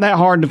 I'm not that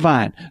hard to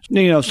find.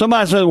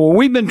 Somebody says, well,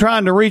 we've been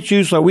trying to reach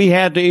you, so we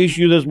had to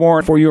issue this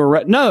warrant for your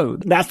arrest. No,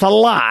 that's a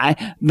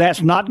lie.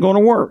 That's not going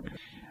to work.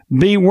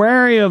 Be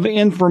wary of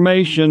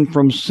information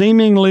from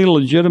seemingly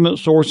legitimate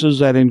sources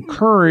that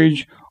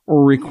encourage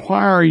or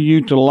require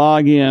you to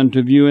log in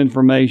to view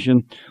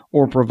information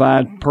or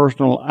provide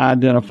personal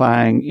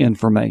identifying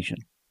information.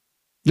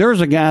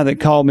 There's a guy that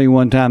called me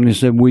one time and he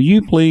said, will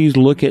you please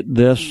look at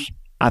this?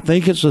 I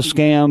think it's a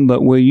scam,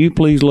 but will you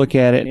please look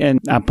at it? And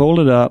I pulled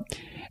it up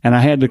and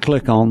I had to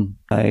click on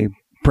a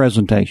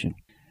presentation.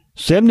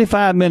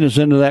 75 minutes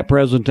into that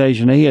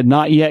presentation, he had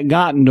not yet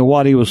gotten to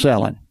what he was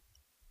selling.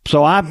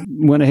 So I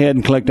went ahead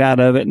and clicked out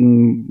of it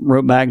and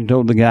wrote back and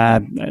told the guy,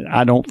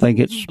 I don't think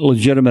it's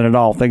legitimate at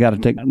all if they got to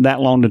take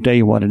that long to tell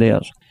you what it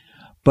is.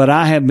 But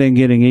I have been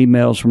getting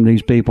emails from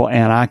these people,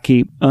 and I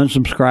keep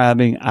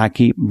unsubscribing. I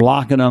keep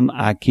blocking them.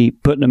 I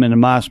keep putting them into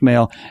my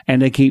mail,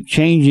 and they keep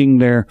changing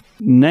their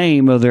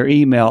name of their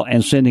email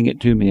and sending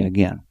it to me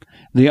again.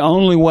 The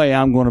only way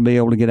I'm going to be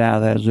able to get out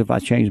of that is if I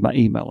change my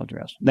email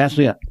address. That's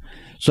it.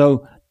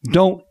 So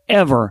don't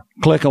ever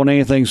click on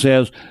anything that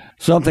says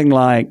something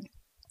like,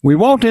 we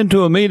walked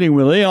into a meeting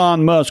with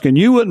Elon Musk, and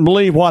you wouldn't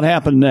believe what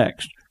happened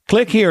next.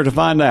 Click here to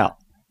find out.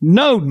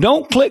 No,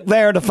 don't click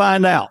there to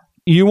find out.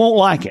 You won't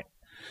like it.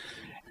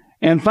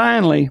 And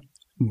finally,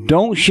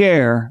 don't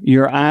share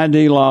your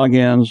ID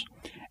logins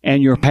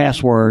and your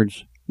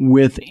passwords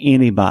with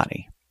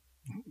anybody.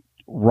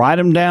 Write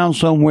them down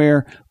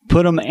somewhere.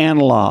 Put them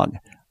analog.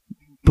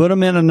 Put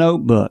them in a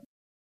notebook.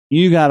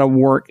 You got to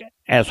work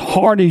as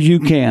hard as you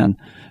can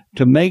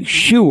to make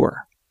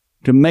sure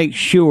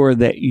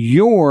that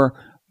your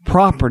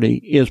property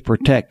is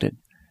protected.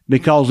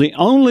 Because the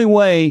only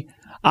way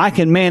I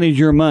can manage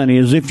your money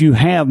is if you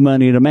have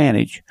money to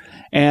manage.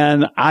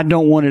 And I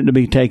don't want it to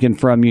be taken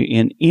from you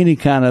in any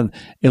kind of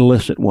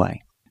illicit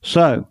way.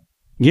 So,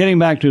 getting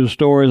back to the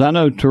stories, I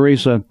know,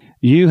 Teresa,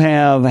 you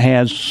have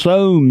had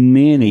so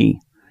many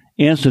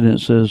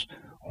incidences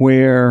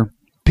where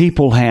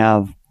people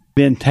have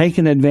been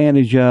taken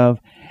advantage of,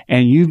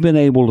 and you've been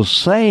able to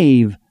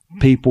save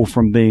people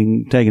from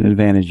being taken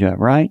advantage of,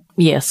 right?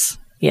 Yes.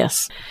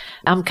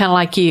 I'm kind of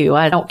like you.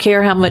 I don't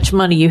care how much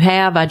money you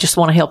have. I just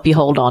want to help you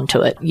hold on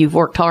to it. You've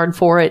worked hard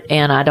for it,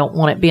 and I don't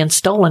want it being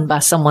stolen by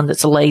someone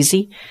that's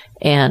lazy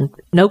and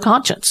no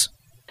conscience.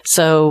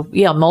 So,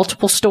 yeah,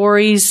 multiple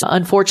stories.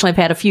 Unfortunately, I've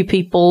had a few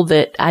people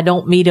that I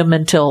don't meet them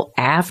until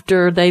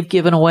after they've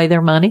given away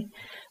their money.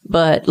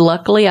 But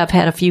luckily, I've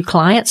had a few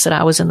clients that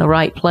I was in the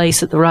right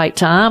place at the right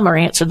time or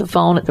answered the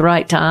phone at the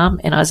right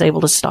time, and I was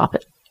able to stop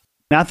it.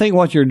 I think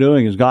what you're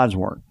doing is God's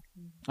work.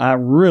 I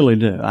really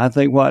do. I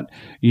think what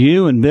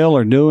you and Bill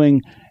are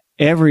doing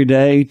every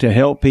day to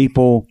help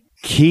people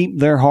keep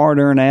their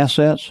hard-earned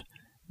assets,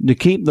 to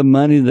keep the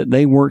money that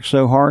they work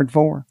so hard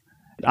for,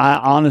 I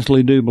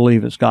honestly do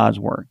believe it's God's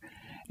work.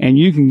 And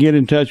you can get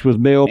in touch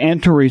with Bill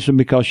and Teresa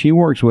because she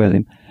works with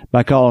him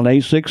by calling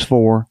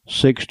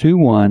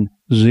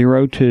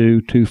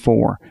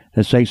 864-621-0224.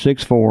 That's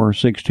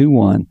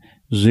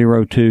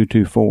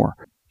 864-621-0224.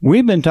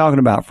 We've been talking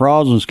about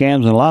frauds and scams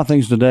and a lot of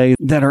things today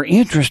that are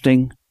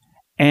interesting,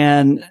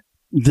 and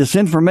this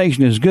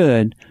information is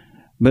good.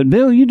 But,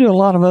 Bill, you do a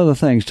lot of other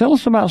things. Tell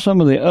us about some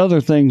of the other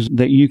things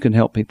that you can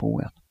help people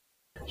with.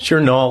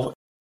 Sure, Noel.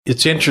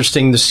 It's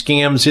interesting. The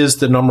scams is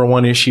the number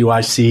one issue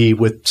I see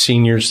with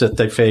seniors that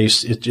they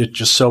face. It's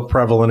just so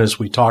prevalent, as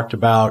we talked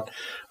about.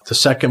 The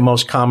second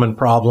most common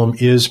problem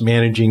is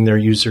managing their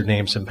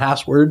usernames and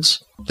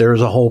passwords.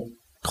 There's a whole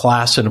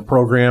class and a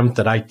program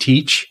that I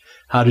teach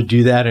how to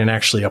do that, and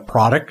actually a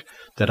product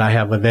that I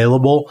have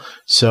available.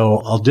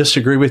 So I'll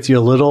disagree with you a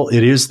little.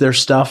 It is their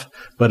stuff,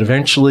 but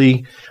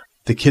eventually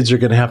the kids are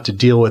going to have to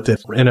deal with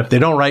it. And if they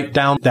don't write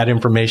down that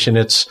information,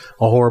 it's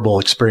a horrible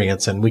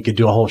experience. And we could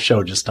do a whole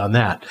show just on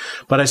that.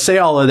 But I say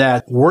all of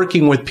that,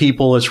 working with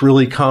people has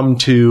really come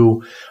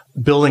to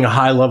building a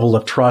high level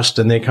of trust.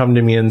 And they come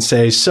to me and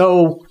say,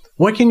 so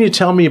what can you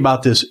tell me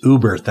about this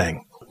Uber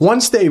thing?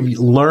 Once they've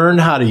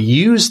learned how to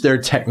use their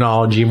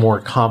technology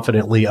more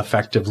confidently,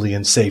 effectively,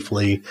 and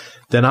safely,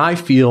 then I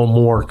feel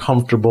more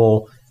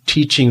comfortable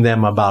teaching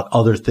them about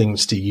other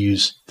things to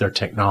use their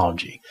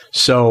technology.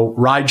 So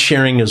ride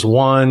sharing is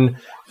one.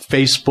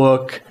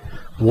 Facebook,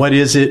 what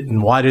is it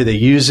and why do they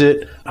use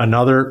it?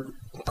 Another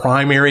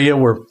prime area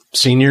where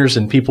seniors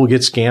and people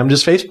get scammed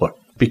is Facebook,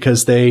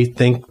 because they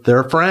think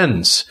they're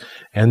friends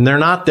and they're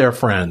not their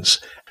friends.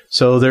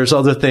 So there's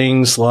other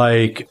things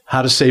like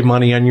how to save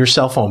money on your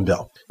cell phone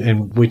bill.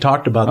 And we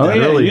talked about that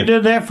earlier. You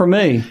did that for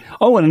me.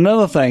 Oh, and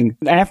another thing,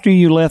 after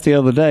you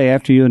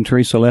and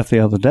Teresa left the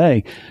other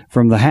day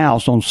from the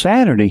house on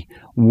Saturday,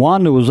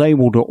 Wanda was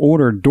able to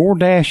order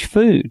DoorDash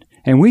food,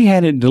 and we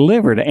had it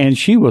delivered, and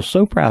she was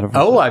so proud of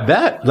herself. Oh, I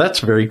bet. That's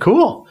very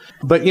cool.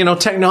 But,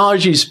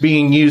 technology is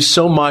being used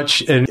so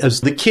much, and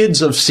as the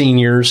kids of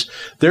seniors,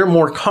 they're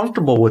more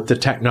comfortable with the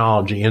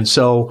technology. And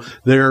so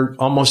they're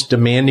almost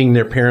demanding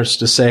their parents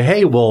to say,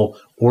 hey, we'll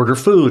order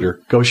food or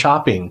go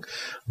shopping.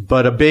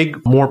 But a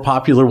big, more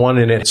popular one,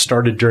 and it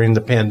started during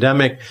the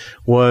pandemic,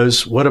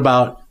 was what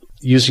about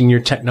using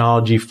your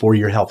technology for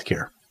your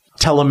healthcare?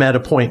 Telemed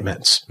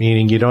appointments,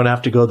 meaning you don't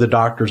have to go to the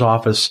doctor's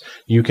office.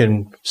 You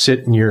can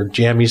sit in your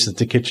jammies at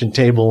the kitchen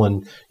table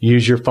and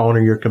use your phone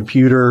or your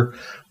computer.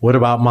 What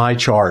about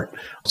MyChart?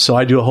 So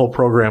I do a whole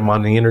program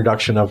on the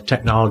introduction of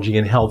technology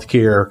in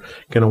healthcare,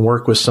 going to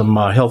work with some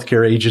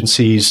healthcare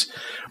agencies.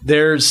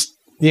 There's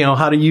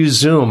how to use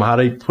Zoom, how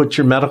to put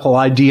your medical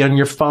ID on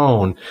your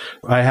phone.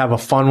 I have a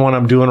fun one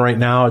I'm doing right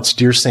now. It's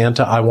Dear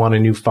Santa, I want a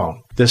new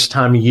phone. This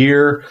time of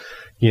year,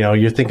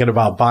 you're thinking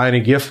about buying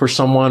a gift for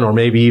someone or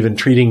maybe even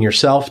treating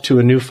yourself to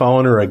a new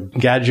phone or a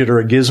gadget or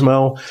a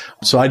gizmo.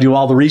 So I do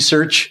all the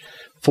research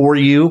for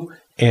you,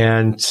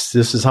 and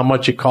this is how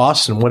much it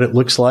costs and what it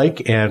looks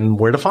like and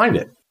where to find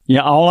it.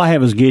 Yeah, all I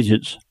have is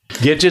gadgets.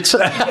 Gadgets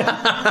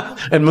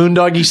and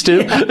moondoggies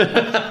too.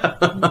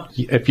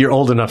 If you're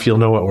old enough, you'll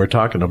know what we're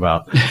talking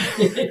about.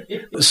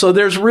 So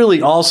there's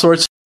really all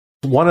sorts.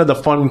 One of the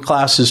fun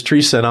classes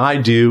Teresa and I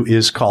do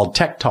is called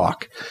Tech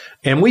Talk.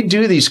 And we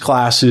do these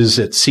classes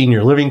at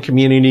senior living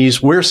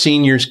communities where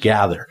seniors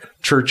gather,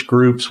 church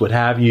groups, what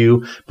have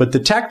you. But the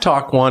Tech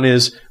Talk one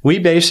is we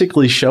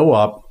basically show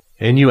up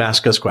and you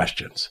ask us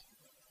questions,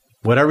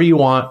 whatever you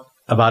want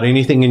about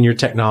anything in your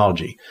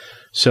technology.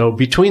 So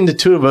between the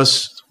two of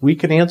us, we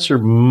can answer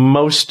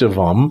most of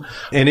them.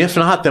 And if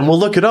not, then we'll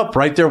look it up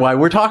right there while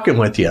we're talking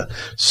with you.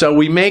 So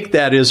we make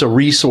that as a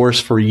resource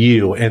for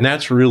you. And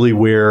that's really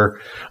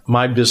where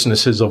my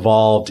business has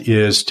evolved,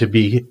 is to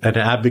be an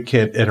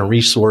advocate and a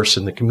resource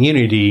in the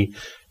community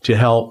to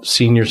help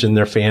seniors and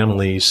their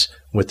families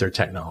with their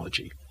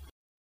technology.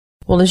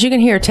 Well, as you can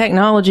hear,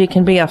 technology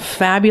can be a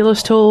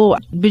fabulous tool,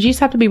 but you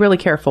just have to be really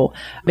careful,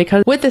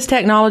 because with this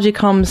technology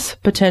comes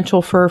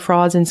potential for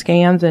frauds and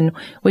scams. And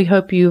we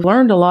hope you've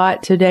learned a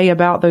lot today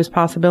about those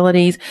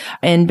possibilities.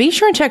 And be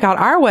sure and check out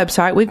our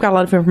website. We've got a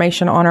lot of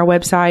information on our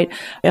website: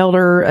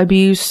 elder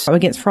abuse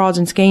against frauds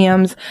and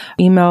scams,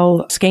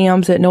 email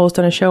scams that Noel's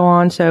done a show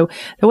on. So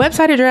the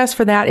website address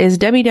for that is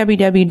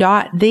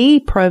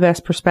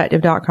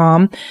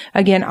www.theprovestperspective.com.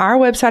 Again, our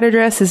website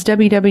address is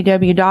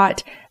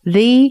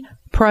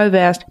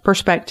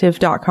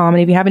www.theprovestperspective.com.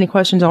 And if you have any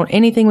questions on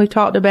anything we've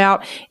talked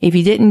about, if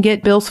you didn't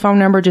get Bill's phone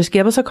number, just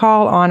give us a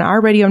call on our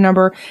radio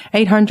number,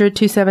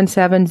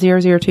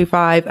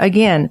 800-277-0025.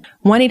 Again,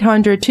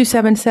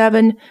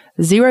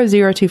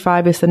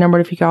 1-800-277-0025 is the number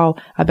if you call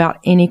about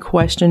any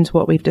questions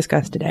what we've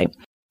discussed today.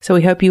 So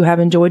we hope you have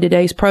enjoyed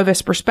today's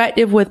Provest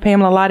Perspective with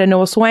Pamela Lyda,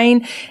 Noel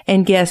Swain,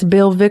 and guests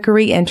Bill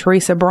Vickery and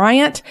Teresa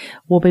Bryant.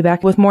 We'll be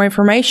back with more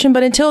information,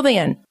 but until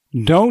then,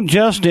 don't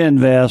just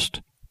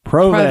invest.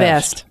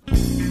 Provest.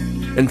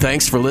 And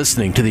thanks for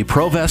listening to the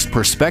Provest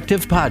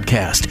Perspective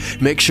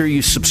Podcast. Make sure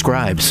you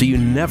subscribe so you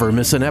never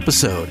miss an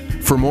episode.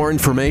 For more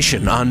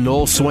information on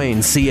Noel Swain,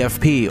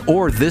 CFP,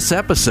 or this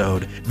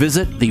episode,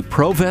 visit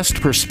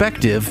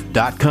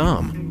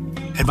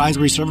theprovestperspective.com.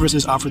 Advisory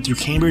services offered through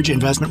Cambridge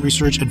Investment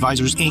Research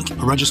Advisors, Inc.,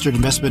 a registered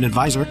investment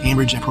advisor.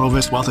 Cambridge and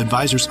Provest Wealth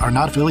Advisors are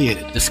not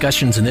affiliated.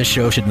 Discussions in this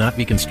show should not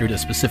be construed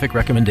as specific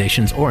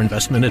recommendations or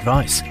investment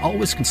advice.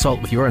 Always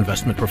consult with your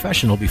investment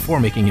professional before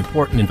making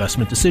important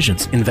investment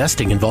decisions.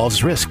 Investing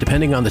involves risk.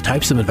 Depending on the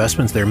types of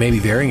investments, there may be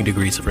varying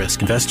degrees of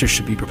risk. Investors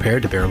should be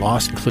prepared to bear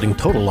loss, including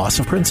total loss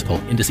of principal.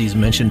 Indices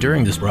mentioned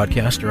during this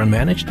broadcast are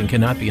unmanaged and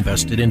cannot be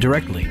invested in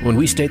directly. When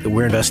we state that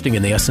we're investing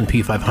in the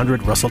S&P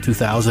 500, Russell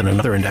 2000, and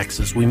other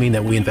indexes, we mean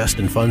that we invest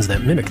in funds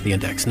that mimic the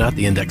index, not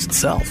the index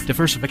itself.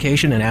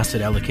 Diversification and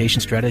asset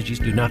allocation strategies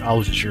do not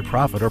always assure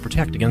profit or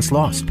protect against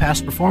loss.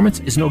 Past performance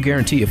is no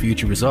guarantee of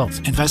future results.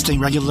 Investing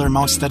regular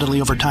amounts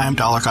steadily over time,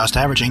 dollar cost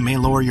averaging, may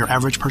lower your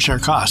average per share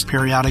cost.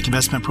 Periodic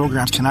investment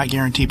programs cannot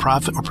guarantee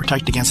profit or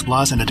protect against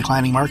loss in a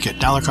declining market.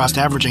 Dollar cost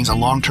averaging is a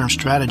long-term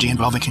strategy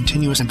involving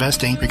continuous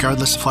investing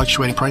regardless of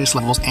fluctuating price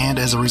levels, and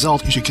as a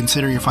result, you should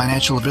consider your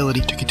financial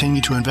ability to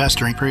continue to invest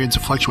during periods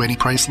of fluctuating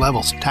price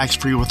levels.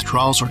 Tax-free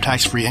withdrawals or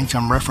tax-free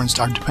income referenced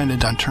are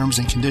dependent on terms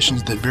and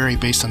conditions that vary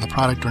based on the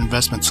product or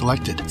investment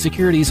selected.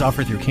 Securities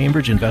offered through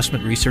Cambridge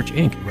Investment Research,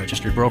 Inc.,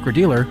 registered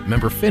broker-dealer,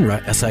 member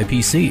FINRA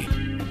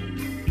SIPC.